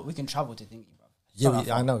Jupiter. travel. We can travel to thingy, bro.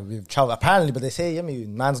 Yeah, I know. We've traveled. Apparently, but they say, yeah,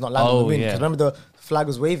 man's not landing on Oh, the moon. yeah. Because remember, the flag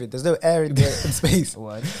was waving. There's no air in space.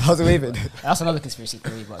 Word. How's it waving? That's another conspiracy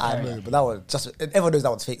theory, but I know, but that was just. Everyone knows that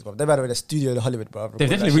one's fake, bro. They better in a studio in Hollywood, bro. They've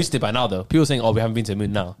definitely reached it by now, though. People saying, "Oh, we haven't been to the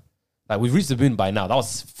moon now." Like we've reached the moon by now. That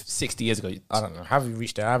was 60 years ago, I don't know. Have you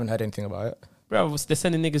reached there? I haven't heard anything about it. bro. They're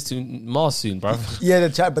sending niggas to Mars soon, bro. Yeah, the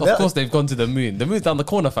chat, but Of course, they've gone to the moon. The moon's down the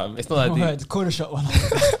corner, fam. It's not that deep. Word, corner shot one.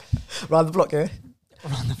 round the block, yeah.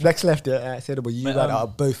 Next left, yeah. I said, but you But, guys are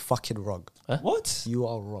both fucking wrong. What? You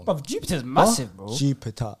are wrong. Bro, Jupiter's massive, bro.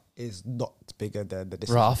 Jupiter is not bigger than the distance.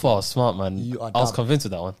 Bro, I thought I was smart, man. You are I was dumb. convinced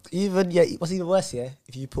with that one. Even what's even worse, yeah.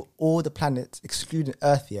 If you put all the planets, excluding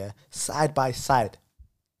Earth, yeah, side by side,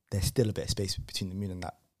 there's still a bit of space between the moon and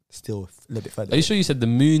that. Still a little bit further. Are you sure you said the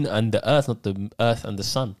moon and the Earth, not the Earth and the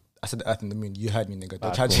sun? I said the Earth and the moon. You heard me, nigga.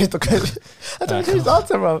 Don't Ah, try to cool. change the question. I don't change the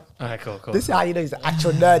answer, bro. Alright, cool. This is how you know he's an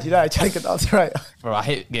actual nerd. You know, I try to get the answer right. Bro, I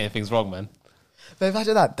hate getting things wrong, man. But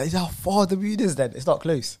imagine that. That's how far the moon is. Then it's not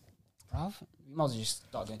close. Bruv, you might as well just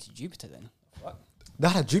start going to Jupiter then. What?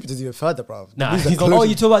 Nah, Jupiter's even further, bro. The Nah, moon's he's the on- Oh, closest-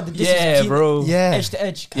 you talk about the distance Yeah, between bro. Yeah. edge to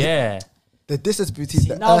edge. Yeah. The distance between See,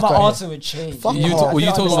 the now Earth my right answer here. would change. Fuck You, off. were you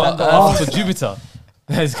I talking don't about understand Earth or Jupiter?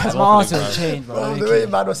 This guy's my answer waffling, would bro. change, bro. Bro, the Okay.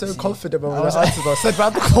 way man was so See, confident, bro. I With was the answers, bro. Said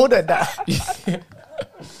round the corner now.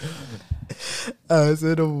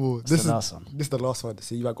 So no more. This the is last one? This is the last one.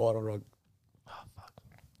 See, you might got it wrong.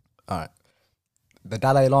 All right. The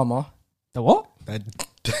Dalai Lama. The what?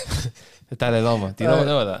 The Dalai Lama. Do you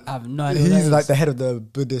know that? I have no idea. what He's that like is. the head of the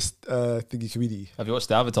Buddhist thingy community. Have you watched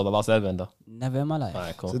the Avatar, The Last Airbender? Never in my life.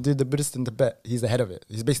 Alright, cool. So, dude, the Buddhist in Tibet, he's the head of it.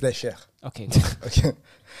 He's basically their sheikh. Okay. Okay.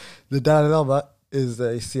 The Dalai Lama is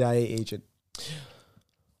a CIA agent.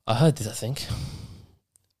 I heard this, I think.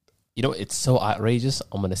 You know, it's so outrageous.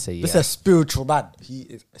 I'm going to say This is yeah. a spiritual man. He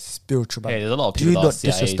is a spiritual man. Hey, there's a lot of Do people that are not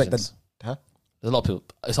CIA disrespect agents. the. Huh? There's a lot of people.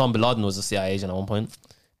 Osama Bin Laden was a CIA agent at one point.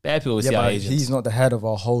 Bad people with Yeah, CIA but agents. he's not the head of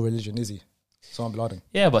our whole religion, is he? Osama bin Laden.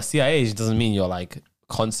 Yeah, but CIA agent doesn't mean you're like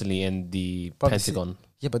constantly in the But the Pentagon.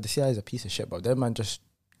 Yeah, but the CIA is a piece of shit, bro. That man just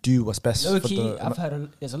do what's best Low for key, the. I've heard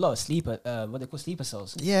there's a lot of sleeper, what they call sleeper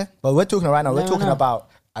cells. Yeah, but we're talking right now. We're No, talking no. about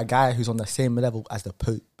a guy who's on the same level as the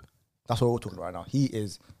Pope. That's what we're talking about right now. He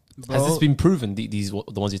is Has this been proven? The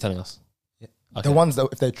ones you're telling us. Yeah. Okay. the ones that,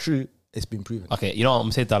 if they're true, it's been proven. Okay, you know what?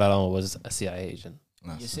 I'm saying Dalai Lama was a CIA agent.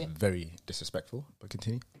 That's You see? very disrespectful. But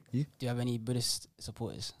continue. You? Do you have any Buddhist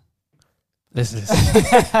supporters? Listen.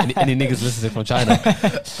 any niggas listening from China?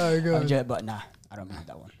 I'm joking, but nah, I don't believe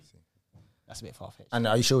that one. That's a bit far fetched. And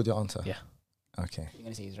are you sure with your answer? Yeah. Okay. You're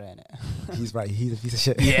gonna say he's right, innit? He's right. He's a piece of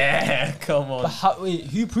shit. Yeah, come But on. wait,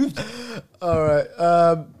 who proved it? All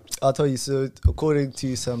right. I'll tell you. So, according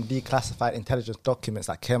to some declassified intelligence documents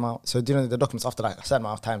that came out, so do you know the documents after like a certain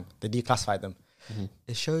amount of time, they declassified them.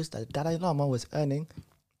 It shows that Dalai Lama was earning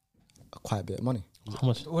quite a bit of money. How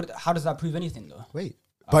much? How does that prove anything, though? Wait,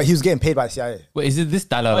 but he was getting paid by the CIA. Wait, is it this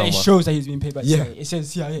Dalai Oh, Lama? it shows that he's being paid by Yeah. CIA. It says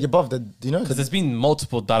CIA. You're above the. Do you know? Because there's been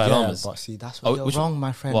multiple Dalai yeah, Lamas. but see, that's what you're which- wrong,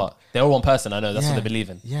 my friend. What? They're all one person. I know. That's Yeah. what they believe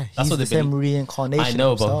in. Yeah, that's he's what the they same believe. reincarnation. I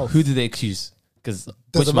know, but himself. who do they accuse? Because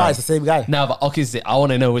Doesn't matter. It's the same guy. No, but okay, I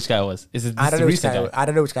want to know which guy it was. Is it I this don't know which recent guy. guy? I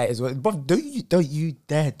don't know which guy it is. But don't you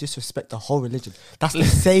dare disrespect the whole religion? That's the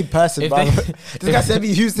same person, If bro. they- This guy said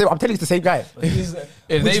me. Who's the, I'm telling you, it's the same guy. Who's-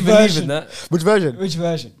 If which they believe version? in that, Which version? Which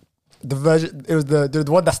version? The version. It was the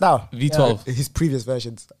one that's now. V12. His previous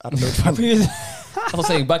versions. I don't know which one. I was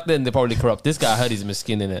saying back then they're probably corrupt. This guy, I heard he's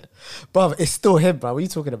miskin in it. Bro, it's still him, bro. What are you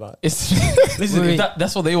talking about? It's listen, Wait. if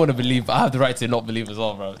that's what they want to believe. I have the right to not believe as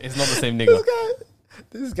well, bro. It's not the same nigga.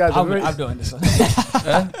 This guy's a I'm very- on this one.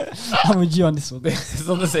 I'm with you on this one. It's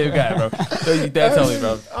not the same guy, bro. Don't you dare tell me,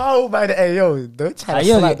 bro. Oh man, hey yo, don't try to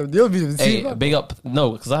Yo, slide them. You'll be the Hey, same. big up.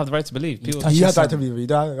 No, because I have the right to believe. People, touch You have the right yourself. to believe. You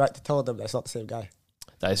don't have the right to tell them that's not the same guy.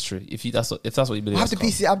 that is true. If that's what you believe, I have to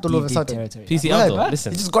that's PC Abdul all of a Deep sudden. territory. PC Yeah, Abdul, man.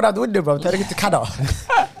 listen. He just got out the window, bro. I'm trying to get to Canada.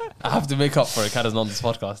 I have to make up for it. Kada's not on this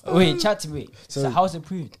podcast. Wait, chat to me. So, So- how's it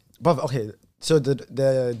proved? But okay, so the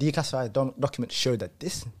declassified document showed that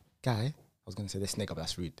this guy, I was gonna say this nigga, but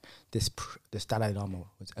that's rude. This Dalai Lama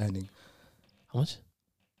was earning How much?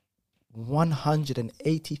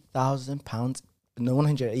 £180,000. No,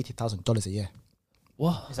 $180,000 a year.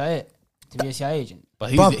 What? Is that it? To be a CIA agent?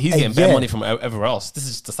 But he's Bruv, he's a getting better year. money from everywhere else. This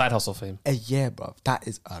is just a side hustle for him. A year, bro. That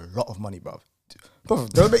is a lot of money, bro. Bro,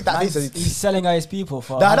 don't make that face. He's selling out his people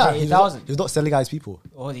for Nah, he $180,000. was not selling guys people.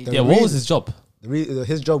 Oh, The Yeah, what reason- was his job?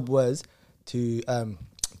 His job was to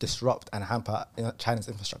disrupt and hamper China's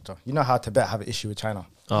infrastructure. You know how Tibet have an issue with China.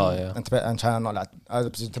 Oh yeah. And Tibet and China not like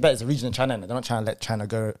Tibet is a region in China, and they're not trying to let China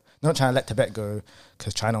go. They're not trying to let Tibet go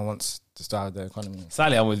because China wants to start the economy.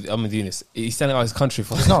 Sadly, I'm with Eunice. He's selling out his country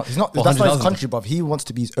for. He's not. He's not. for That's not his 100,000. country, bruv. He wants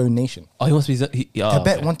to be his own nation. Oh, he wants to be.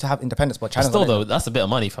 Tibet okay. want to have independence, but But China's still not though, that's a bit of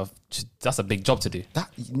money for. That's a big job to do. that.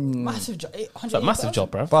 Massive job. It's a massive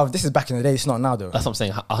job, bro. Bruv, this is back in the day. It's not now though. That's what I'm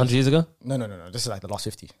saying. 100 years ago. No. This is like the last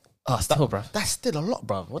 50. Oh, still, bro. That's still a lot,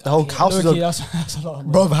 bruv. What the whole houses? That's a lot of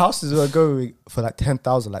money. Bruv, houses were going for like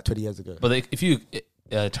 10,000 like 20 years ago. But if you,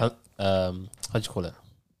 how'd you call it?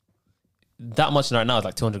 That much right now is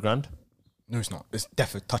like 200 grand. No, it's not. It's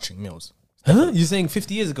definitely touching meals. Huh? You're saying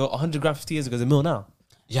 50 years ago, 100 grand 50 years ago is a mil now?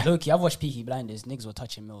 Yeah. Loki, I've watched Peaky Blinders. Niggas were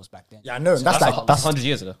touching mills back then. Yeah, I know. So That's like that's 100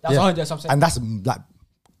 years ago. That's yeah. 100, that's what I'm saying. And that's like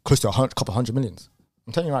close to a couple hundred millions.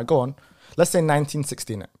 I'm telling you, right, go on. Let's say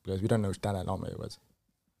 1916 it, because we don't know which Dalai Lama it was.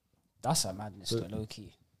 That's a madness, though, low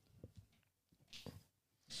key.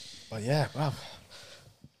 But yeah, bruv.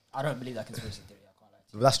 I don't believe that conspiracy theory. I can't lie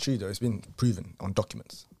to you. That's true though. It's been proven on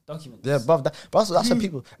documents. Documents. Yeah, bruv. But also, that's what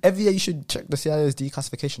people. Every year you should check the CIA's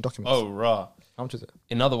declassification documents. Oh, raw. How much is it?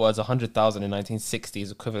 In other words, 100,000 in 1960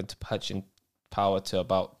 is equivalent to purchasing power to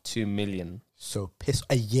about 2 million. So piss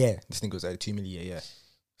a year. This nigga was 2 million a year.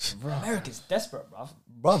 America's desperate, bruv.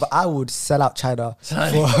 Bruv, I would sell out China for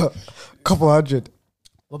a couple hundred.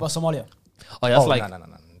 What about Somalia? Oh, yeah, that's Oh, like. no.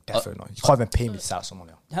 Definitely not. You can't even pay me to sell out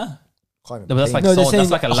Somalia. Huh? Can't even No, but that's pay like me. No, they're someone, saying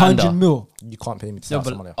that's like a 100 lander. mil. You can't pay me to No,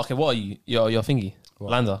 sell out but Somalia. okay, what are you? You're thingy.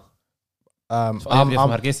 What? Lander. I'm You're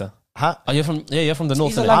from Hargeisa. huh? Oh, you're from the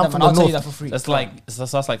north. He's a innit? lander, I'm from man. the I'll tell you north. that for free. That's like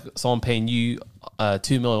that's like someone paying you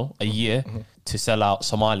 2 mil a year to sell out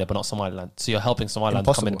Somalia, but not Somaliland. So you're helping Somaliland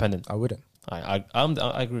become independent. I wouldn't. I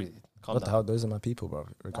agree. With you. Calm What the down. hell? Those are my people, bro.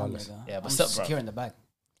 Regardless. Yeah, but I'm still, bro. secure in the bag.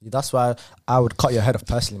 That's why I would cut your head off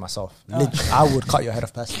personally myself. I would cut your head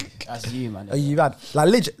off personally. That's you, man. Are you mad?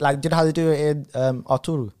 Like, do you know how they do it in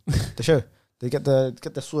Arturo, the show? They get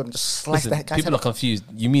the sword and just slice Listen, the guy's people head are confused.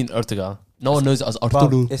 You mean Ertuga? No one knows it as off.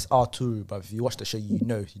 Arturo. Bruv, it's Arturo, bro. If you watch the show, you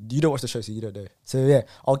know. You don't watch the show, so you don't know. So yeah,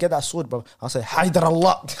 I'll get that sword, bro. I'll say Haidar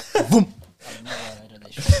Allah. Boom. I've never heard of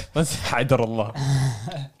this shit. What's Haidar Allah?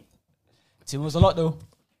 Tim was a lot, though.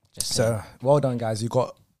 Just So well done, guys. You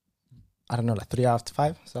got, I don't know, like 3 out of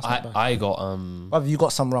 5. So that's not bad. I got Bruv, you got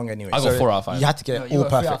some wrong anyway. I got 4 out of 5. You had to No, get you all got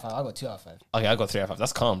 3 out of perfect. 5. I got 2 out of 5. Okay, I got 3 out of 5.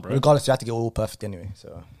 That's calm, bro. Regardless, you had to get all perfect anyway,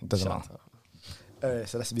 so it doesn't Shut matter. up.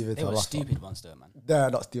 So let's move into They the were last one. stupid ones, though, man. They're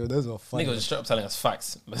not stupid. Those were funny. Nigga was just straight up telling us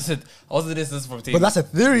facts. I said, also this is from team. But that's a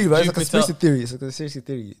theory, man. It's a Jupiter- conspiracy theory. It's a conspiracy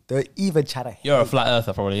theory. They're even trying to You're a hate. flat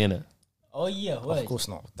earther, probably, innit? Oh yeah, word. Of course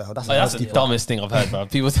not. That's Like, that's the dumbest thing I've heard, bro.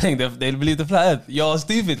 People saying they believe the flat Earth. You're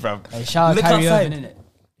stupid, bro. Hey, shout out Look Kyrie outside. Irving, innit?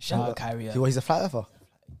 Shout out Kyrie Irving. He's a flat earther.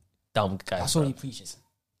 Dumb guy. That's bro. what he preaches.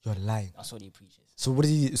 You're lying. That's what he preaches. So what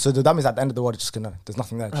is he? So the dumb is at the end of the world. It's just gonna. There's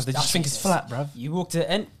nothing there. Bruv, they That's just think what it's he says. flat, bro. You walk to the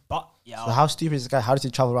end, but yeah, So how stupid is this guy? How does he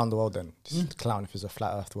travel around the world then? Hmm? Just a clown if it's a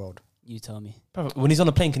flat earth world. you tell me. When he's on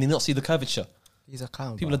a plane, can he not see the curvature? He's a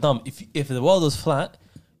clown. People bro. are dumb. If the world was flat,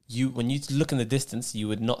 when you look in the distance, you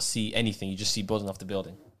would not see anything. You just see building after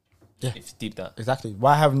building. Yeah. If you deep that. Exactly.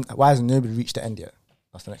 Why hasn't nobody reached the end yet?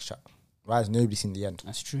 That's the next chat. Why has nobody seen the end?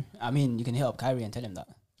 That's true. I mean, you can hit up Kyrie and tell him that.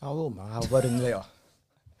 I will, man. I'll word him later.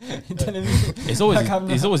 Tell him It's always Like, I'm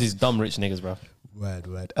it's not- always these dumb rich niggas, bro. Word.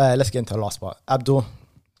 Let's get into the last part. Abdul,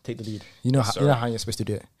 take the lead. You know Yes, how sir. you're supposed to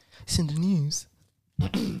do it. It's in the news.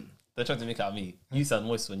 They're trying to make it out of me. You sound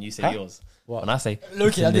moist when you say Huh? yours. What? When I say Loki,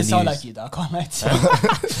 it's in that the didn't sound news. like you, though. I can't lie to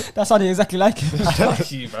you. That sounded exactly like you.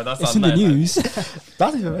 Fuck you, bro. That It's sounds in the mad, man. news.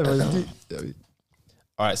 That's even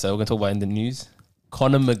All right, so we're gonna talk about in the news.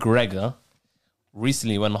 Conor McGregor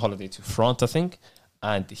recently went on holiday to France, I think,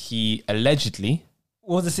 and he allegedly.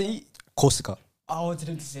 What was the city? Corsica. I wanted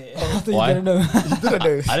him to say it. I thought you Why? didn't know. You didn't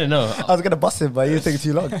know. I didn't know. I was gonna bust him, but you taking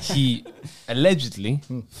too long. He allegedly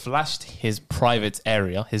flashed his private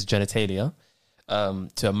area, his genitalia,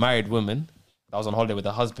 to a married woman that was on holiday with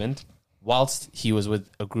her husband, whilst he was with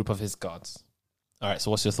a group of his guards. All right,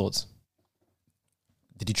 so what's your thoughts?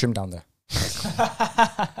 Did he trim down there?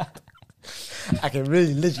 I can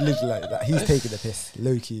really literally like that. He's taking the piss,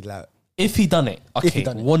 low key. Like If he done it, If he okay,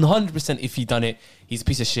 done it. 100%. If he done it, he's a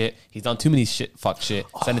piece of shit. He's done too many fuck shit.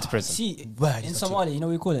 Send it to prison. See, Word, in he's Somalia, you know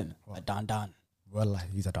what we call him? A Dan. well,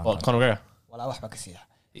 he's a dumb. Well, Conor McGregor, Well, I wish I could see that.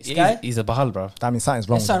 This he's, guy, he's a bahal, bro. That means something's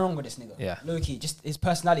wrong. there's With something him. wrong with this nigga. Yeah. Low-key, just his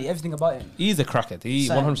personality, everything about him. He's a crackhead. He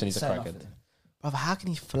Something- 100% he's a something off crackhead. with him. Brother, how can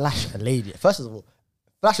he flash a lady? First of all,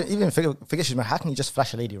 even forget she's married. How can he just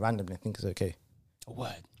flash a lady randomly and think it's okay?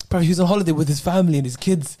 Word. Bro, he was on holiday with his family and his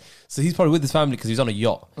kids. So he's probably with his family because he was on a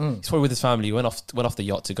yacht. He's probably with his family. He went off the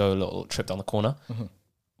yacht to go a little trip down the corner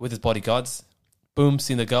with his bodyguards. Boom,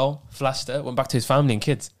 seen the girl, flashed her, went back to his family and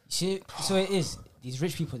kids. See, so it is. These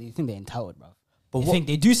rich people, they think they're entitled, bro. But They what- think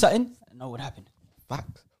they do something, and know what happened.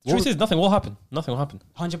 Facts. Truth is, nothing will happen. Nothing will happen.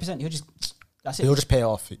 100%. He'll just, that's it. He'll just pay it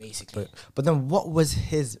off. Basically. But then what was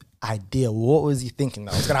his idea? What was he thinking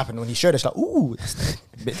that was going to happen when he showed us? Like, ooh, it's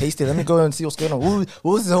a bit tasty. Let me go and see what's going on. What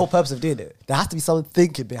was the whole purpose of doing it? There has to be some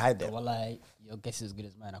thinking behind it. Well, like, your guess is as good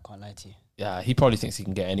as mine. I can't lie to you. Yeah, he probably thinks he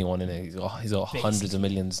can get anyone in it. He's got hundreds Basically. of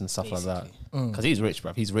millions and stuff like that. Basically. Because he's rich,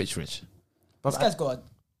 bro. He's rich. This guy's got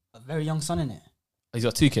a very young son in it. He's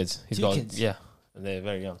got 2 kids. He's Two got kids? Yeah, and they're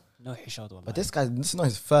very young. No hishad one. But this is not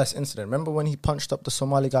his first incident. Remember when he punched up the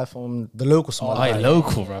Somali guy from the local Somali Oh, guy?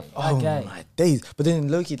 local, bro. Oh guy. my days. But then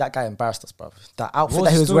Loki, that guy embarrassed us, bro. That outfit What's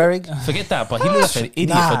that he the was story? wearing. Forget that, but he looks like an idiot.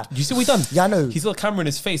 Nah. You see what he done? Yeah, I know. He's got a camera in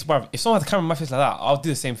his face, bro. If someone had a camera in my face like that, I'll do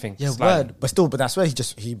the same thing. Yeah, Slightly. word. But still, but that's where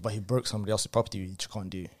he broke somebody else's property. You just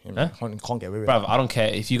can't do. You know, Huh? can't get away with it. Bro, I don't care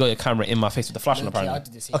if you got your camera in my face with the flash on. Low-key, I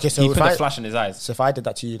Apparently, did the same Okay, thing. so he if put I, the flash in his eyes. so if I did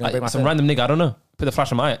that to you, you're gonna break my Some phone? random nigga, I don't know. Put the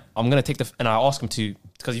flash on my eye. I'm gonna take and I ask him to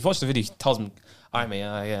because he watched the video. He tells me, "Alright, mate,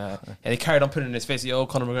 yeah." And he carried on putting it in his face. Yo,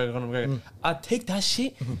 Conor McGregor. I take that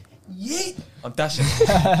shit. Yeah, I'm dashing.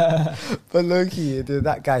 But Loki,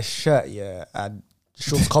 that guy's shirt, yeah, and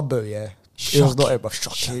shorts combo, yeah. It was not it, but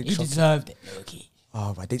shocking. He deserved it, Loki.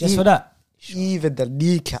 Oh my, Just for that. Even the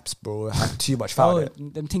kneecaps, bro, had too much fat on Oh,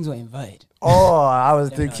 it. them things were inverted. Oh, I was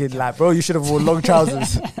Them thinking, not like, bro, you should have worn long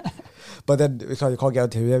trousers. But then because you can't get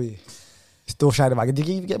onto him, yeah, still shining back. Did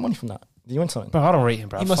you even get money from that? Did you win something? Bro, I don't rate him,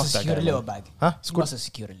 bro. He must Fuck have that secured guy, a little man. bag. Huh? He must have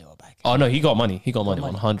secured a little bag. Oh no, he got money. He got money,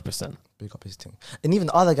 money. 100%. Big up his thing. And even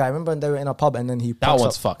the other guy, remember when they were in a pub and then he That punched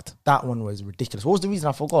one's up- fucked. That one was ridiculous. What was the reason?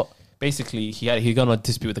 I forgot. Basically, he got on a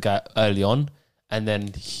dispute with the guy early on, and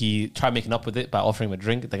then he tried making up with it by offering him a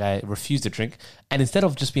drink. The guy refused the drink, and instead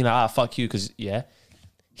of just being like, fuck you, because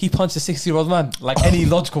he punched a 60-year-old man like any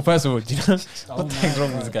logical person would. You know what the heck's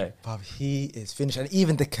wrong with this guy? Bruv, he is finished. And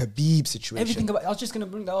even the Khabib situation. Everything about. I was just gonna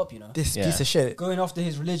bring that up. You know, This Yeah. piece of shit. going after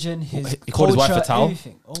his religion, his He called his wife a culture, towel.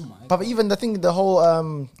 everything. Oh my. But even the whole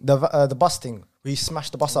the bus thing where he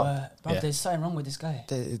smashed the bus up. Bro, Yeah. there's something wrong with this guy.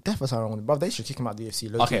 There's definitely something wrong with him. Bruv, they should kick him out of the UFC.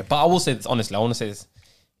 low-key. Okay, but I will say this honestly. I want to say this: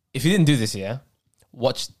 if he didn't do this,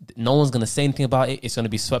 watch. No one's gonna say anything about it. It's gonna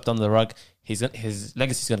be swept under the rug. His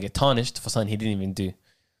legacy is gonna get tarnished for something he didn't even do.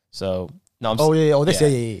 So no, Oh yeah, oh this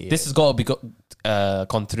yeah. This has got to be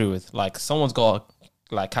gone through with. Like someone's got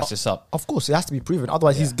to like catch this up. Of course, it has to be proven.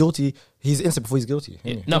 Otherwise, he's guilty. He's innocent before he's guilty.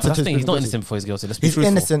 Yeah. isn't he? No, but that's the thing. He's not Guilty. innocent before he's guilty. Let's be He's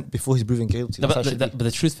truthful. innocent before he's proven guilty. No, That's how but,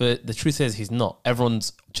 it should the truth is he's not.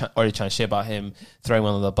 Everyone's already trying to shit about him, throwing him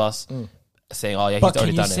on the bus. saying, "Oh yeah, he's But can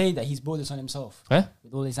already you done say it." that he's brought this on himself Huh?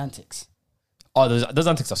 with all his antics? Oh, those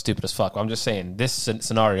antics are stupid as fuck. I'm just saying this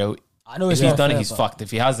scenario. I know If it's he's not done fair, it, he's but fucked.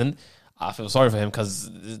 If he hasn't, I feel sorry for him because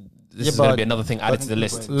this is but- going to be another thing added to the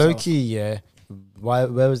list. Low key, yeah. Where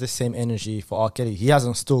was the same energy for R. Kelly? He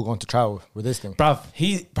hasn't still gone to trial with this thing. Bruv,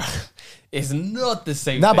 it's not the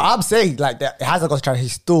same No, thing. but I'm saying like that. It hasn't gone to trial.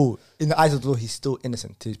 He's still in the eyes of the law. He's still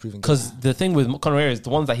innocent till he's proven guilty. Because the thing with Conor McGregor is the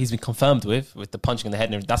ones that he's been confirmed with the punching in the head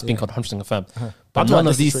and everything, that's been 100% confirmed. But I'm none not of in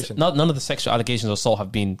this these, situation. none of the sexual allegations of assault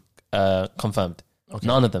have been confirmed.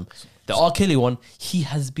 None of them. The R. Kelly one, he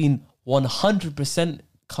has been 100%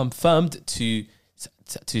 confirmed to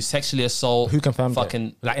sexually assault. Who confirmed Fucking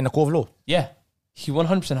it? Like in the court of law. yeah, he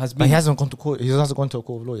 100% has But been. he hasn't gone to court. He hasn't gone to a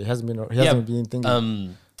court of law. He hasn't been. He hasn't been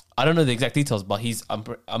thinking. I don't know the exact details, but he's. I'm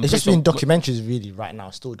It's just been documentaries really right now.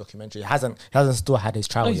 Still documentary. He hasn't still had his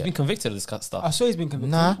trial No, he's yet. been convicted of this kind of I stuff. saw he's been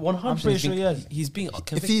convicted. Nah. 100%. I'm pretty sure he has. He's been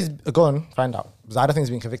convicted. If he's gone, find out. Because I don't think he's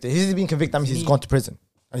been convicted. If he's been convicted, that means he's gone to prison,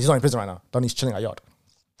 and he's not in prison right now. Then he's chilling at yard.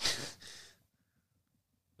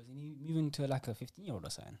 Was he moving to like a 15-year-old or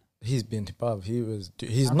something? He's been, bruv.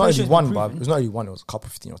 He's I'm not pretty only sure it's one, been bruv. proven. It was not only one. It was a couple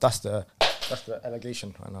of 15 years. That's the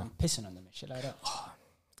allegation right now. Pissing on them and shit like that.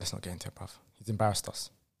 Let's not get into it, bruv. He's embarrassed us.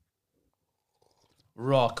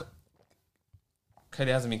 Rock.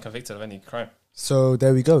 Kelly hasn't been convicted of any crime. So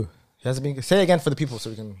there we go. He hasn't been. Say it again for the people so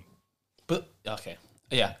we can. But okay,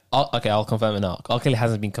 yeah, I'll confirm it now. R. Kelly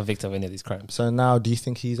hasn't been convicted of any of these crimes. So now, do you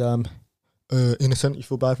think he's innocent? You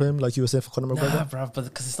feel bad for him, like you were saying for Conor Nah, McGregor? bruv, but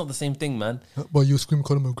because it's not the same thing, man. But you scream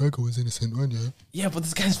Conor McGregor was innocent, weren't you? Yeah, but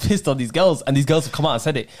this guy's pissed on these girls, and these girls have come out and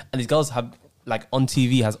said it, and these girls have like on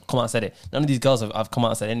TV has come out and said it. None of these girls have come out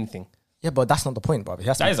and said anything. Yeah, but that's not the point, bruv. He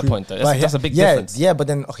has to That be is the proven- point, though. But That's a big yeah, difference. Yeah, but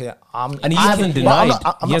then okay, And he I hasn't haven't- denied. but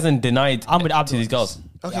I'm He not- hasn't denied I'm with to Abdul. these girls.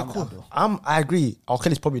 Okay, Yeah, I'm cool. Abdul. I agree. R.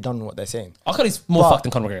 Kelly's probably done what they're saying. R. Kelly's more But- fucked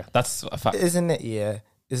than Conor McGregor. That's a fact. Isn't it? Yeah.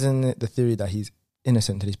 Isn't it the theory that he's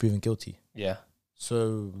innocent until he's proven guilty? Yeah,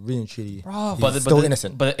 So really and truly, Bruv. he's but still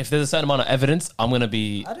innocent. But if there's a certain amount of evidence, I'm gonna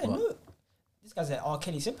be. I don't know. This guy's an R.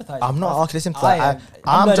 Kelly sympathizer. I'm not bruv. R. Kelly sympathizer.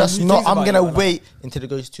 I'm learning just new not. things I'm about gonna you, man. wait until it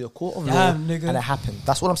goes to a court of law Damn, nigga. and it happens.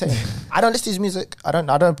 That's what I'm saying. I don't listen to his music. I don't.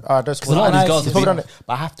 Because a lot of these girls He's have probably been, done it,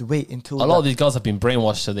 but I have to wait until a lot of these girls have been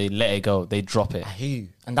brainwashed, so they let it go. They drop it. I hear you,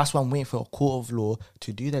 and that's why I'm waiting for a court of law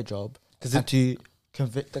to do their job and to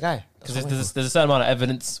convict the guy. Because there's a certain amount of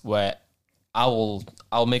evidence where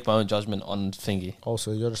I'll make my own judgment on thingy.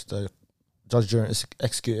 Also, you're just a judge, jury, and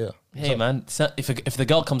executor. Hey man, if the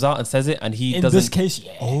girl comes out and says it and he In doesn't, this case,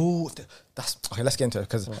 yeah. Oh, that's okay. Let's get into it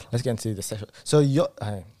because let's get into the sexual. So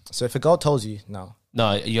so if a girl tells you now,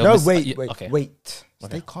 no, you're no, wait. wait. Okay.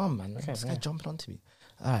 Stay calm, man. This guy yeah. jumping onto me.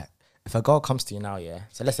 All right. If a girl comes to you now, yeah.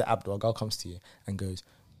 So let's say Abdul, a girl comes to you and goes,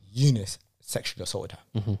 Eunice sexually assaulted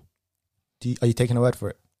her. Mhm. Are you taking a word for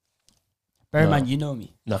it? Bear in No. mind, you know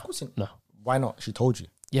me. No, Of course you- no. Why not? She told you.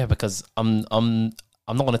 Yeah, because I'm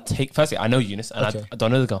not gonna take. Firstly, I know Eunice and Okay. I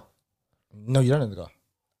don't know the girl. No, you don't know the girl.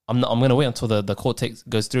 I'm gonna wait until the court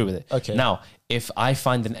goes through with it. Okay. Now, if I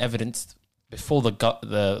find an evidence before the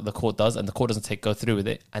court does, and the court doesn't go through with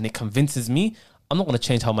it, and it convinces me, I'm not gonna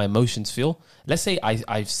change how my emotions feel. Let's say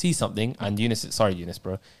I see something, and Eunice,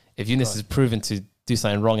 bro. If Eunice is proven to do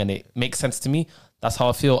something wrong and it makes sense to me, that's how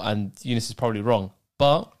I feel, and Eunice is probably wrong.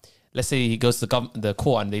 But let's say he goes to the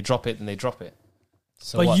court and they drop it, and they drop it.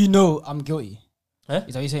 So But what? you know I'm guilty. Huh?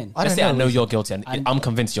 Is that what you're saying? I Let's don't say I know. know you're guilty, and And- I'm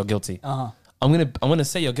convinced you're guilty. Uh-huh. I'm gonna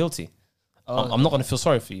say you're guilty. I'm not gonna feel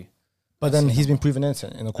sorry for you. But then he's been proven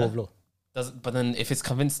innocent in the court of law. But then if it's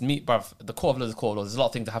convinced me, bruv, the court of law is the court of law. There's a lot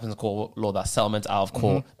of things that happen in the court of law, that settlement out of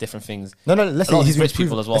court, different things. No, let's A lot say of he's these been rich people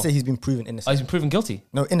proven as well. Let's say he's been proven innocent. Oh, he's been proven guilty.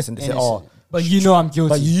 No, innocent. They say, Innocent. oh, But you know I'm guilty.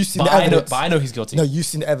 but you've seen But the I, know, evidence. but I know he's guilty. No, you've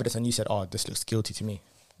seen the evidence and you said, oh, this looks guilty to me.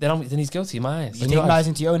 Then he's guilty in my eyes. You in take your lies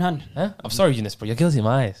into your own hand. Huh? I'm sorry, Eunice, bro. You're guilty in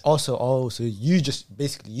my eyes. Also, so you just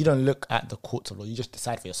basically you don't look at the courts of law. You just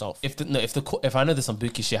decide for yourself. If I know there's some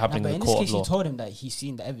bookie shit Nah, happening but in in the this court case, of you law. told him that he's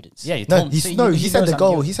seen the evidence. Yeah, you No, told he So no, he he said knows the I'm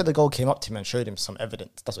girl. guilty. He said the girl came up to him and showed him some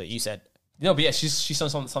evidence. That's what you said. No, but yeah, she's shown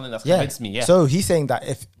something that's Yeah. convinced me. Yeah. So he's saying that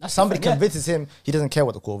if That's somebody different, yeah. convinces him, he doesn't care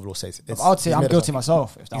what the court of law says. It's- I would say he's I'm made guilty up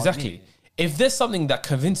myself. If that was me. Exactly. If there's something that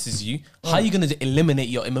convinces you, how are you going to eliminate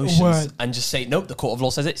your emotions Word. and just say, nope, the court of law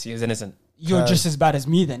says it, she is innocent? You're just as bad as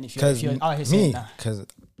me then. If Because you're out here saying me, that. because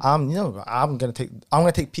I'm gonna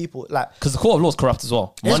take people like Because the court of law is corrupt as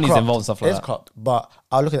well. it's Money's corrupt. involved and stuff like It's that. corrupt, but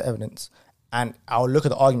I'll look at the evidence and I'll look at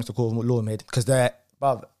the arguments the court of law made because they're,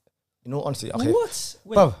 bruv, you know, honestly, okay, What?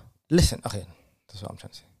 Wait, bruv, listen, okay, that's what I'm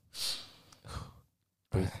trying to say.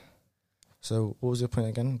 Right. So what was your point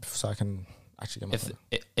again? So actually get my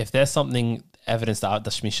point. If there's something evidence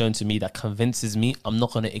that's been shown to me that convinces me, I'm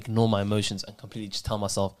not going to ignore my emotions and completely just tell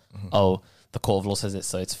myself, oh, the court of law says it,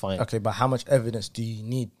 so it's fine. Okay, but how much evidence do you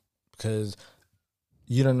need? Because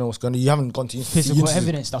you don't know what's going on. You haven't gone to Physical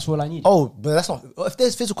evidence, that's all I need. Oh, but that's not. If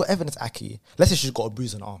there's physical evidence, Aki, let's say she's got a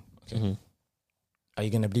bruise on her arm. Okay, are you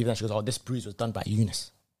going to believe that? She goes, oh, this bruise was done by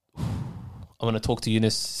Eunice. I'm going to talk to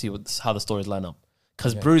Eunice, see how the stories line up.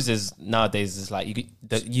 Because bruises nowadays is like,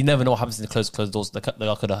 you never know what happens in the closed doors. The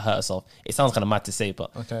girl could have hurt herself. It sounds kind of mad to say,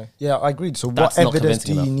 but... Okay. Yeah, I agreed. So That's what not evidence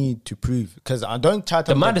do you convincing need to prove? Because I don't try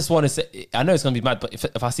to... the maddest one is, I know it's going to be mad, but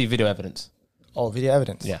if I see video evidence... Oh, video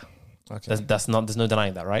evidence? Yeah. Okay. There's no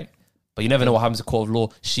denying that, right? But you never know what happens in court of law.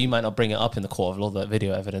 She might not bring it up in the court of law, the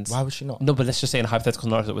video evidence. Why would she not? No, but let's just say in a hypothetical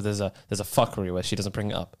scenario where there's a fuckery where she doesn't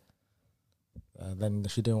bring it up. Then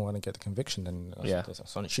she didn't want to get the conviction. Then Yeah.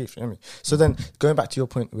 that's on the truth. You know what I mean? So then going back to your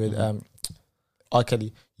point with R.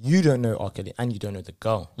 Kelly, you don't know R. Kelly and you don't know the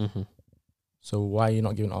girl. So why are you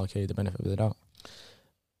not giving R. Kelly the benefit of the doubt?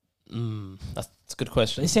 That's a good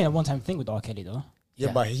question. They're saying a one-time thing with R. Kelly, though.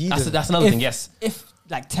 Yeah, but he That's another thing, yes. If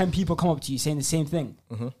like 10 people come up to you saying the same thing,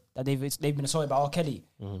 that they've been assaulted by R. Kelly,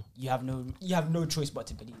 you have no choice but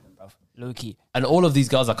to believe them, bruv. Low key. And all of these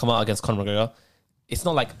girls that come out against Conor McGregor, it's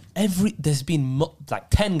not like there's been like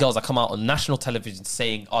 10 girls that come out on national television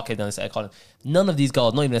saying, okay, then say Conor. None of these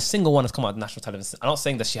girls, not even a single one has come out on national television. I'm not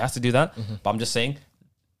saying that she has to do that, but I'm just saying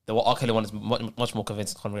the R. Kelly one is much more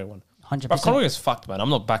convincing than Conor McGregor one. 100%. But Conor McGregor is fucked, man. I'm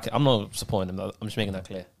not supporting him. I'm just making that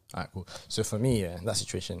clear. Alright, cool. So for me, in that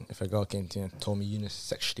situation, if a girl came to me and told me Eunice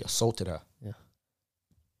sexually assaulted her,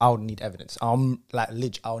 I would need evidence. I'll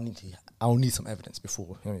need some evidence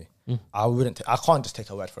before. You know what I mean? I can't just take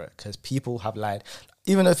her word for it because people have lied.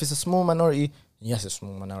 Even if it's a small minority, yes, it's a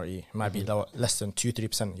small minority. It might be less than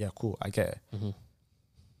 2-3%. Yeah, cool. I get it.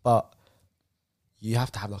 But you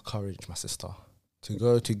have to have the courage, my sister,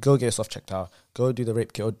 to go get yourself checked out. Go do the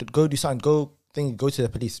rape kit or go do something. Go to the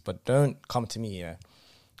police, but don't come to me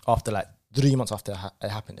after like 3 months after it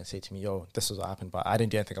happened and say to me, yo, this was what happened, but I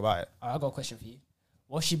didn't do anything about it. I got a question for you.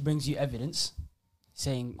 What if she brings you evidence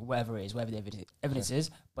saying whatever it is, whatever the evidence is,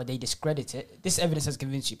 but they discredit it? This evidence has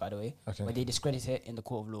convinced you, by the way, but they discredit it in the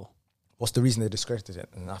court of law. What's the reason they discredited it?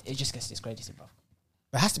 It just gets discredited, bro.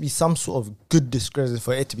 There has to be some sort of good discredit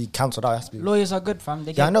for it to be cancelled out. It has to be. Lawyers are good, fam.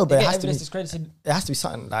 They I know, but it has to be discredited. It has to be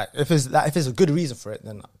something like if it's a good reason for it,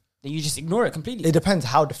 then you just ignore it completely. it depends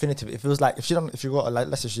how definitive. If it was like if you got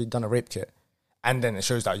let's say she done a rape kit, and then it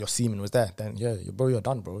shows that your semen was there, then yeah, you're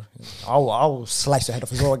done, bro. I'll slice your head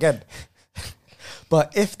off as well again.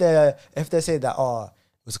 But if they say that it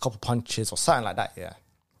was a couple punches or something like that, yeah,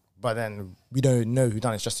 but then we don't know who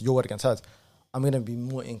done it, it's just your word against hers, I'm gonna be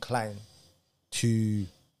more inclined to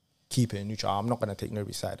keep it neutral. I'm not gonna take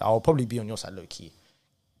nobody's side. I'll probably be on your side low key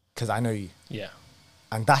because I know you. Yeah,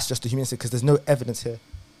 and that's just the human side because there's no evidence here.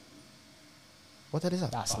 What the hell is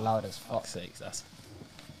that? That's loud as fuck. Fuck's sakes,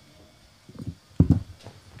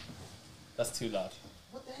 that's too loud.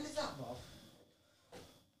 What the hell is that, bro?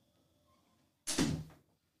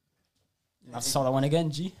 I saw that one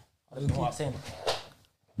again, G. I don't know what I'm saying.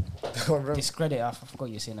 Discredit. I forgot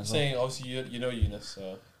you were saying as well. Saying obviously you know Eunice.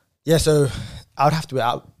 So. Yeah, so I would have to.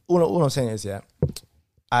 All I'm saying is, yeah,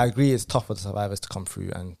 I agree. It's tough for the survivors to come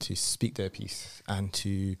through and to speak their piece and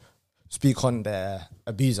to speak on their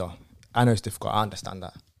abuser. I know it's difficult. I understand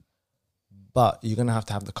that, but you're gonna have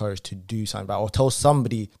to have the courage to do something about it, or tell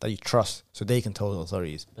somebody that you trust so they can tell the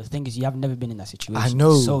authorities. The thing is, you have never been in that situation. I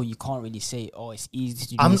know, so you can't really say, "Oh, it's easy to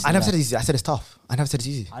do." I never said it's easy. I said it's tough. I never said it's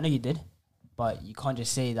easy. I know you did, but you can't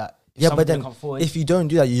just say that. Yeah, but then if you don't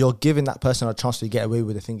do that, you're giving that person a chance to get away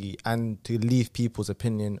with the thingy and to leave people's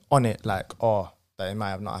opinion on it, like, that it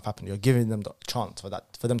might have not have happened. You're giving them the chance for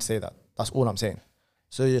them to say that. That's all I'm saying.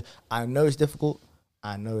 So I know it's difficult.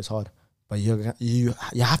 I know it's hard, but you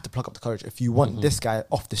have to pluck up the courage if you want this guy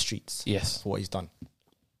off the streets. Yes, for what he's done.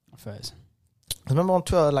 First, I remember on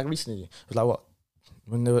Twitter, like recently, it was like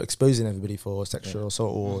when they were exposing everybody for sexual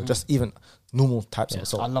assault or just even normal types of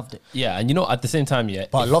assault. I loved it. Yeah, and at the same time,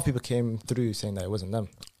 but a lot of people came through saying that it wasn't them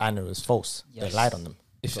and it was false. Yes. They lied on them.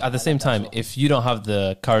 At the same time, if you don't have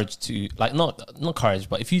the courage to, like, not courage,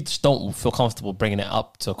 but if you just don't feel comfortable bringing it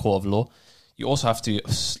up to a court of law, you also have to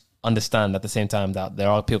understand at the same time that there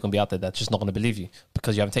are people going to be out there that's just not going to believe you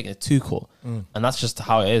because you haven't taken it to court. And that's just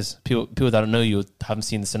how it is. People that don't know you, haven't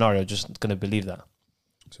seen the scenario, just going to believe that.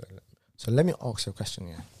 So let me ask you a question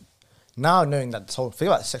here. Now knowing that this whole thing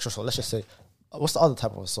about sexual assault, let's just say, what's the other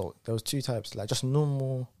type of assault? There was 2 types, like just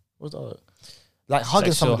normal. What's the other? Like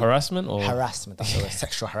hugging sexual somebody. harassment or harassment? That's the word.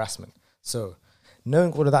 Sexual harassment. So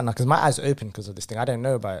knowing all of that now, because my eyes are open because of this thing, I don't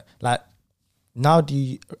know about it. Like Now, do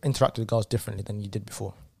you interact with girls differently than you did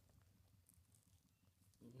before?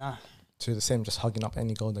 Nah, So the same, just hugging up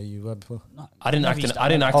any girl that you were before. nah. I didn't Never act in. used to- I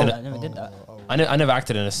didn't act Oh, in. I never did that. I never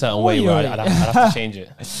acted in a certain way where I'd have to change it.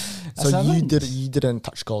 So what I you meant. didn't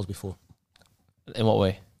touch girls before, In what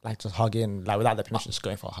way? like just hugging, like without their permission, just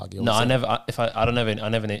going for a hug. No, I never. I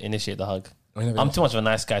never initiate the hug. I'm too much of a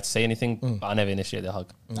nice guy to say anything, but I never initiate the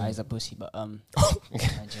hug. Nah, he's a pussy, but I'm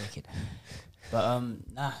joking. But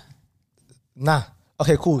Nah.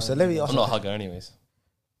 Okay, cool. So let me ask. I'm not a hugger, anyways.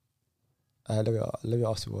 Let me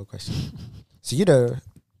ask you one question. So you know,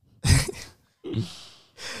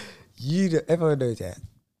 everyone knows that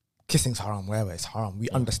kissing's haram. Wherever it's haram, we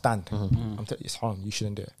understand. I'm telling you, it's haram. You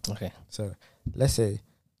shouldn't do it. Okay. So let's say,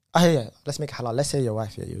 let's make it halal. Let's say your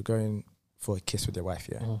wife, you're going for a kiss with your wife,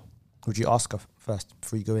 Would you ask her first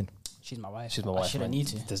before you go in? she's my wife. She's my wife. I shouldn't man. need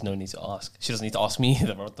to. There's no need to ask. She doesn't need to ask me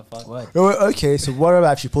either. What the fuck? Word. Oh, okay, so what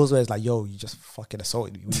about if she pulls away? It's like, yo, you just fucking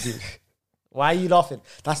assaulted me. What do you do? Why are you laughing?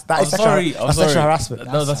 That I'm is sorry. that's sexual harassment.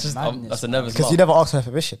 No, that's That's just madness, that's a nervous Because laugh. you never asked her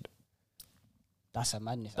permission. That's a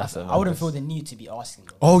madness. That's a I wouldn't madness. feel the need to be asking.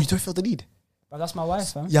 Though. Oh, you don't feel the need. But that's my wife,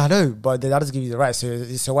 fam. Yeah, I know, but that doesn't give you the right. So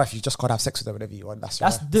it's your wife. You just can't have sex with her whenever you want. That's your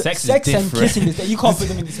That's wife. the Sex sex, is and different. kissing. You can't put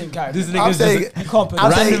them in the same category. This I'm nigga's saying, just You can't put I'm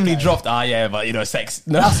them saying- randomly dropped. Yeah, but sex.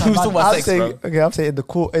 No, That's a who's talking about I'm sex, bro? saying, okay, I'm saying in the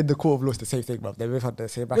court of law, it's the same thing, bro. They both had the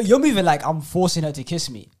same back. But you're moving like I'm forcing her to kiss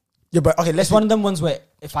me. Yeah, but okay, let's It's one of them ones where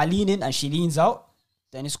if I lean in and she leans out,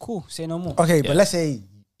 then it's cool. Say no more. okay, Yeah. but let's say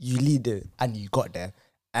you leaned in and you got there,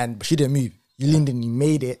 but she didn't move. You leaned in, you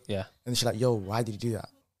made it, Yeah. and she's like, "Yo, why did you do that?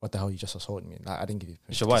 What the hell? You just assaulted me. Like, I didn't give you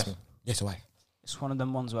permission It's your to kiss wife? me." Yes, your wife. It's one of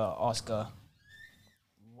them ones where I ask her,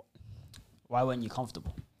 why weren't you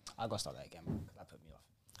comfortable? I gotta start that again. That put me off.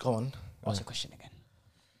 Go on. Ask the question again.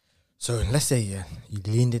 So let's say you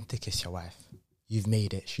leaned in to kiss your wife. You've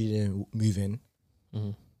made it. She didn't move in,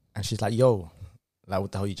 and she's like, "Yo, like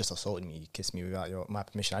what the hell? You just assaulted me. You kissed me without my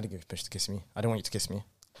permission. I didn't give you permission to kiss me. I don't want you to kiss me."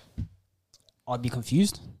 I'd be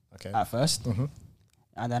confused Okay. at first, Mm-hmm.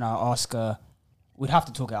 and then I'll ask her. We'd have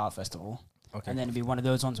to talk it out first of all, Okay. and then it'd be one of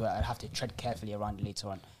those ones where I'd have to tread carefully around it later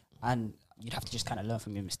on, and you'd have to just kind of learn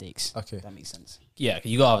from your mistakes. Okay. If that makes sense. Yeah,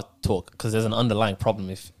 you gotta talk because there's an underlying problem.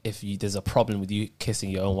 If there's a problem with you kissing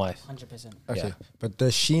your own wife, 100%. Okay. Yeah. But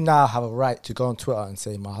does she now have a right to go on Twitter and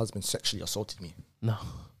say my husband sexually assaulted me? no.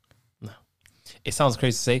 It sounds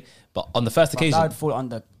crazy to say, but on the first That occasion, would fall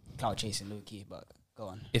under clout chasing, low key. But go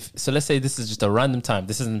on. let's say this is just a random time.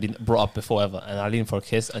 This hasn't been brought up before ever, and I lean for a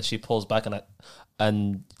kiss, and she pulls back, but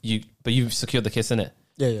you've secured the kiss in it,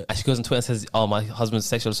 Yeah. and she goes on Twitter and says, "Oh, my husband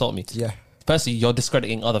sexually assaulted me." Yeah. Firstly, you're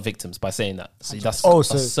discrediting other victims by saying that. So that's Oh,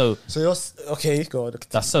 that's so so you're okay. Go on.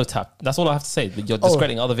 that's so tapped. That's all I have to say. But you're Oh.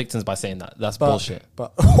 discrediting other victims by saying that. That's But- bullshit.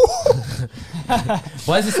 But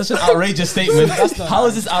Why is this such an outrageous statement? not How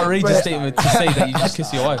is this outrageous But- statement to say that you just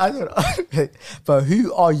kiss your wife? I don't know. But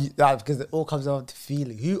who are you? Because it all comes down to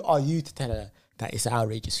feeling. Who are you to tell her that it's an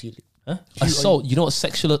outrageous feeling? Huh? Assault. You know what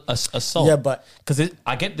sexual assault? Yeah, but because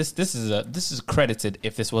I get this. This is credited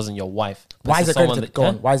if this wasn't your wife. why This is it someone credited? that- Go huh?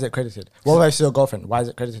 on. Why is it credited? What about if it's your girlfriend? Why is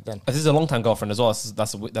it credited then? This is a long time girlfriend as well.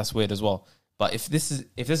 That's weird as well. But if this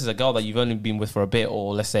is a girl that you've only been with for a bit,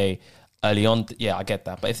 or let's say early on, yeah, I get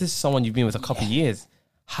that. But if this is someone you've been with a couple of years,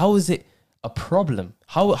 how is it a problem?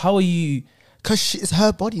 How are you? Because it's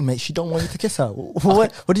her body, mate. She don't want you to kiss her.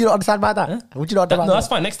 What do you not understand about that? What do you not understand? No, that's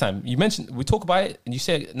fine. Next time you mention, we talk about it, and you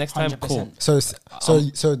say it next time. 100%.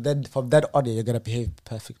 Cool. So then from then on, you're gonna behave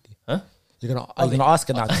perfectly. Huh? You're gonna ask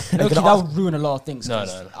her now. You're Low-key, gonna that ask- would ruin a lot of things. No,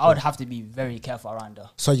 'cause no, no. I would have to be very careful around her.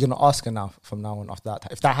 So you're gonna ask her now from now on after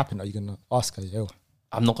that. If that happened, are you gonna ask her? Yo.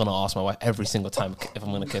 I'm not gonna ask my wife every single time if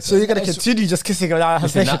I'm gonna kiss So her. you're gonna It's- continue just kissing her without her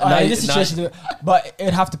Listen, permission? Now in you- this now- situation, but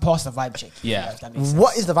it'd have to pass the vibe check. Yeah. If that makes sense.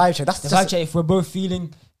 What is the vibe check? That's the just vibe check? If we're both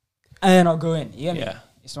feeling, and then I'll go in. You get me? Yeah.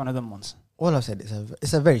 It's one of them ones. all I've said.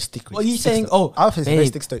 It's a very sticky. What are you saying? Oh, I think it's a very babe.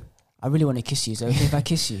 stick state. I really want to kiss you. Is it okay if I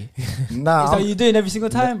kiss you? Is Nah, that what you're doing every single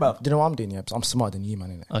time, bro? do you know what I'm doing? Yeah, I'm smarter than you, man.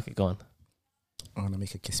 Innit? Okay, go on. I'm gonna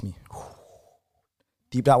make her kiss me.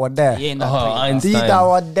 Deep that one there. You ain't that Oh, pretty, bro. Einstein. Deep that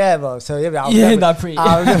one there, bro. So yeah, I'm You never, ain't that pretty.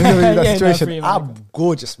 I'm never gonna be in You that ain't that situation. pretty, man. I'm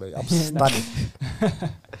gorgeous, mate. I'm You ain't that stunning.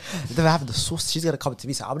 Never having the sauce. She's gonna come to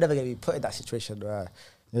me, so I'm never gonna be put in that situation where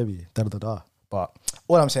maybe da da da. But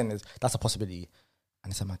all I'm saying is that's a possibility,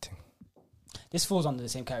 and it's a mad thing. This falls under the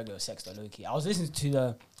same category of sex, though, low-key. I was listening to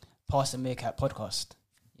the Pastor Meerkat podcast.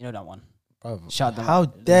 You know that one? Bro, Shout them how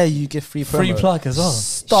out. dare you give free Free promo? plug as well.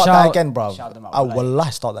 Start Shout- that again, bro. shout them out, I like- will lie.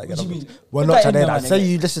 Start that again. What do you mean? We're Put not that trying in to. there, I my say nigga.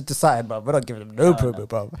 you listen to something, bro. We're not giving them no promo,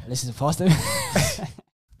 bro. Listen to Pastor.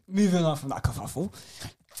 Moving on from that kerfuffle.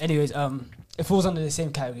 Anyways, it falls under the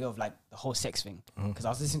same category of like the whole sex thing. Because I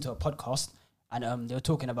was listening to a podcast and they were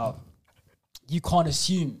talking about you can't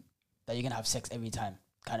assume that you're gonna have sex every time,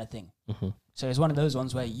 kind of thing. So it's one of those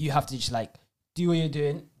ones where you have to just like do what you're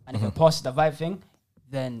doing, and if it passes the vibe thing,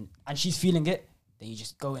 then and she's feeling it, then you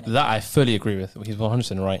just go in. That I fully agree with. He's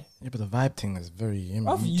 100% right. Yeah, but the vibe thing is very.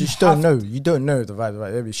 Bruv, you you just don't have know. You don't know the vibe.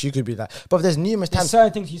 Right? Maybe she could be like. But there's numerous There's times.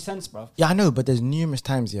 certain things you sense, bro. Yeah, I know. But there's numerous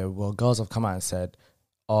times, yeah, where girls have come out and said,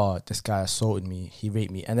 "Oh, this guy assaulted me. He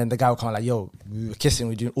raped me," and then the guy will come out like, "Yo, we were kissing.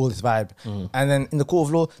 We were doing all this vibe," and then in the court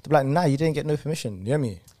of law, they'll be like, "Nah, you didn't get no permission." You hear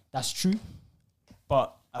me? That's true,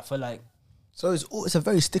 but I feel like So it's a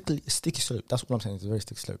very sticky slope. That's what I'm saying. It's a very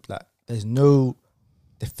sticky slope. Like there's no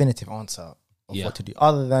definitive answer of what to do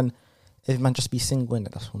other than if man just be single in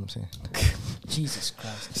it. That's what I'm saying. Jesus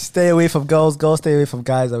Christ. Stay away from girls. Girls stay away from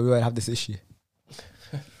guys, and we won't have this issue.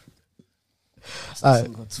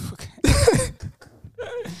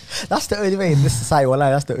 That's the only way in this society. Wallah,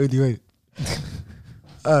 that's the only way.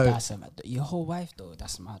 That's your whole wife though.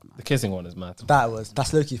 That's mad, man. The kissing one is mad.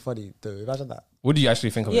 That's low-key funny though. Imagine that. What do you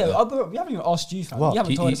actually think of Yeah, it? we haven't even asked you, fam. What? You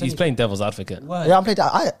haven't told us He's anything. playing devil's advocate. Word. Yeah, I'm playing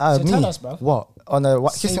that. So me. tell us, bro. What on the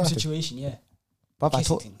what Same kissing? situation, yeah. Bruv,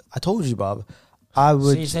 Kissing thing. I told you, Bob. I So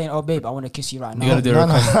would. you're saying, "Oh, babe, I want to kiss you right now." You gotta do No, a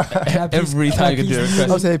no. request. Can I please- Every can time I you can do a please-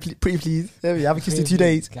 request. I'm saying, pretty please. There we have a kiss in 2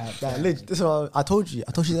 days. God, Nah, God. Lidge, this is what I told you.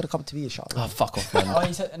 I told you you're gonna come to me, inshallah. Oh, fuck off, man. Oh,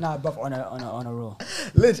 you said nah, bro, on a roll.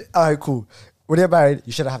 Lidge, alright, cool. When you're married,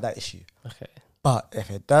 you shouldn't have that issue. Okay. But if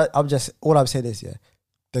it does, all I'm saying is, yeah,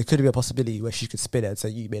 there could be a possibility where she could spin it and say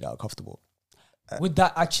you made her uncomfortable. Would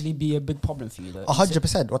that actually be a big problem for you, though?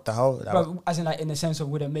 100%. What the hell? Bro, as in, like, in the sense of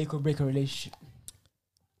would it make or break a relationship?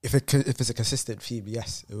 If it's a consistent theme,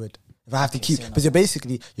 yes, it would. If I have to Okay, keep, say no.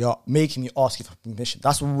 because you're making me ask you for permission.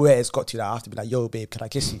 That's where it's got to. Like, I have to be like, yo, babe, can I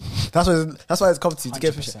kiss you? That's why it's come to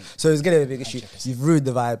get permission. 100%. So it's gonna be a big issue. 100%. You've ruined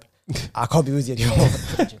the vibe. I can't be with you anymore.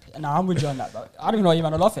 Nah, I'm with you on that, bro. I don't even know you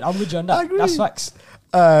man are laughing. I'm with you on that. I agree. That's facts.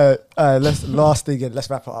 Last thing, let's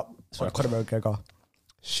wrap it up. Conor McGregor,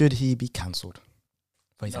 should he be cancelled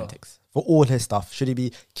for his No. antics, for all his stuff? Should he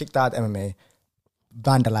be kicked out of MMA,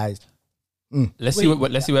 vandalized? Let's Wait. see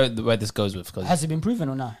let's see where this goes with, because Has it been proven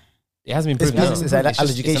or not? it hasn't been It's proven. business. no. It's an It's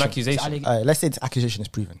just- it's an allegation. accusation. Let's say the accusation is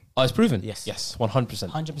proven. Oh, it's proven. Yes. Yes,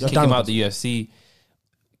 100%. 100%. Kick him out of the UFC,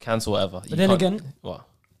 cancel whatever. But then again, what?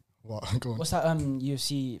 What? Go on. what's that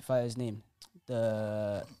UFC fighter's name?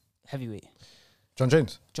 The heavyweight. John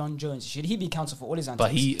Jones. John Jones. Should he be cancelled for all his antics?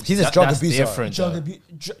 But He's a drug that's abuser. different. Drug though. abuse.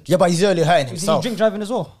 Yeah, but he's only hurting Is he himself. drink driving as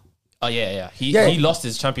well? Oh yeah. Yeah. He lost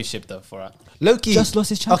his championship though for it. Loki Just lost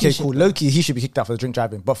his Okay, championship, cool. bro. Loki, he should be kicked out for the drink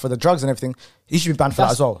driving, but for the drugs and everything, he should be banned for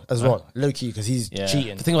that as well. Loki, because he's Yeah.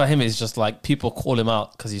 cheating. The thing about him is just like people call him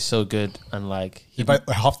out because he's so good and like But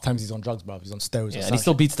half the times he's on drugs, bro. He's on steroids. yeah, and he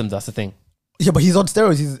still beats them. That's the thing. Yeah, but he's on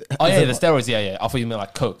steroids. Oh yeah, the steroids. Yeah. I thought you meant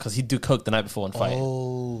like coke because he'd do coke the night before and fight.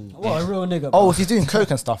 What a real nigga. Oh, bro. if he's doing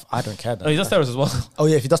coke and stuff, I don't care. No, he does steroids as well. Oh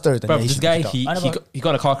yeah, if he does steroids, then Bro, yeah, he this should be guy, kicked out. he got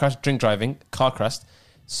in a car crash, drink driving, car crashed,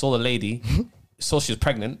 saw the lady, saw she was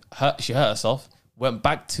pregnant, she hurt herself, went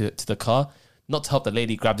back to the car, not to help the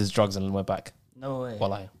lady, grabbed his drugs and went back. No way.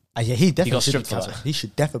 Well, Yeah, he definitely got should be stripped for cancelled. that. He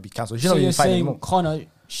should definitely be cancelled. You So know you're he's fighting saying anymore. Connor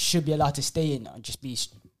should be allowed to stay in and just be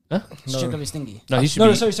stripped of his thingy? No, he should No,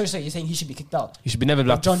 be- sorry. You're saying he should be kicked out. he should be never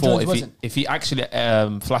allowed to John fall Jones wasn't. if he actually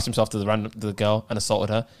flashed himself to the girl and assaulted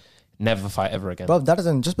her. Never fight ever again. Bro, that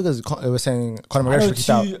doesn't just because it was saying Conor I McGregor know should be kicked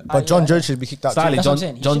out, two- but John yeah. Jones should be kicked out. Slightly, Too. That's what I'm John,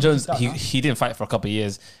 saying. He John should be Jones, kicked out now. he didn't fight for a couple of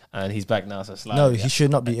years and he's back now. So it's like, No, he should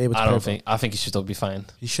not be able to. I play don't for- think. I think he should still be fine.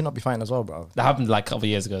 he should not be fighting as well, bro. That happened like a couple of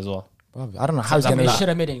years ago as well. Bro, I don't know how he's that getting He that- that. should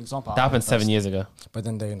have made an example. That happened 7 years ago. But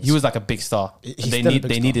then they He was like a big star. He's They still a big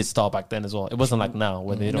they star. needed star back then as well. It wasn't like now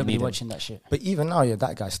where they don't Nobody need him. watching that shit. But even now, yeah,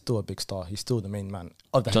 that guy's still a big star. He's still the main man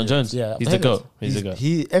of the John heavyweights. Jones, Yeah, he's of the heavyweights. goat. He's the goat.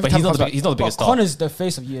 He every But time he's not, comes he's not the But biggest star. Connor's the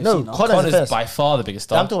face of UFC. No, no? Connor's Connor's the first. by far the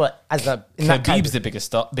biggest I'm star. talking about as a in that Khabib's category. the biggest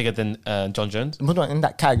star, bigger than John Jones. I'm talking about in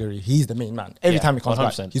that category. He's the main man. Every Yeah, time he comes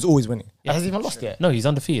back, 100%. he's always winning. Yeah. Has he even lost yet? No, he's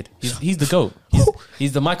undefeated. He's the goat.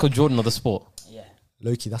 He's the Michael Jordan of the sport. Yeah.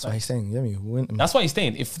 Loki, that's what he's saying. Yeah, me win. That's why he's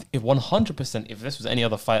saying if 100%, if this was any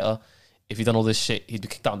other fighter, if he'd done all this shit, he'd be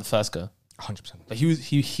kicked out on the first go. 100%. But he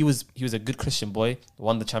was a good Christian boy,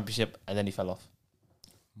 won the championship, and then he fell off.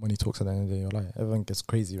 When he talks at the end of the day, you're like, everyone gets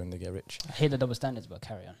crazy when they get rich. I hate the double standards, but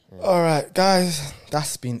carry on. All right, guys,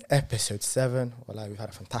 that's been episode 7. Well, we've had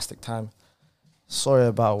a fantastic time. Sorry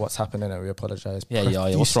about what's happening, and we apologize. Yeah.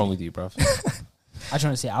 What's wrong with you, bro? I just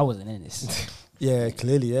want to say I wasn't in this. Yeah,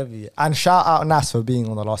 clearly, yeah. And shout out Nas for being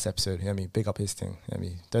on the last episode. You know me, big up his thing. You know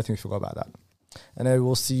me, don't think we forgot about that. And then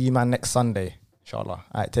we'll see you, man, next Sunday, inshallah.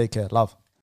 All right, take care, love.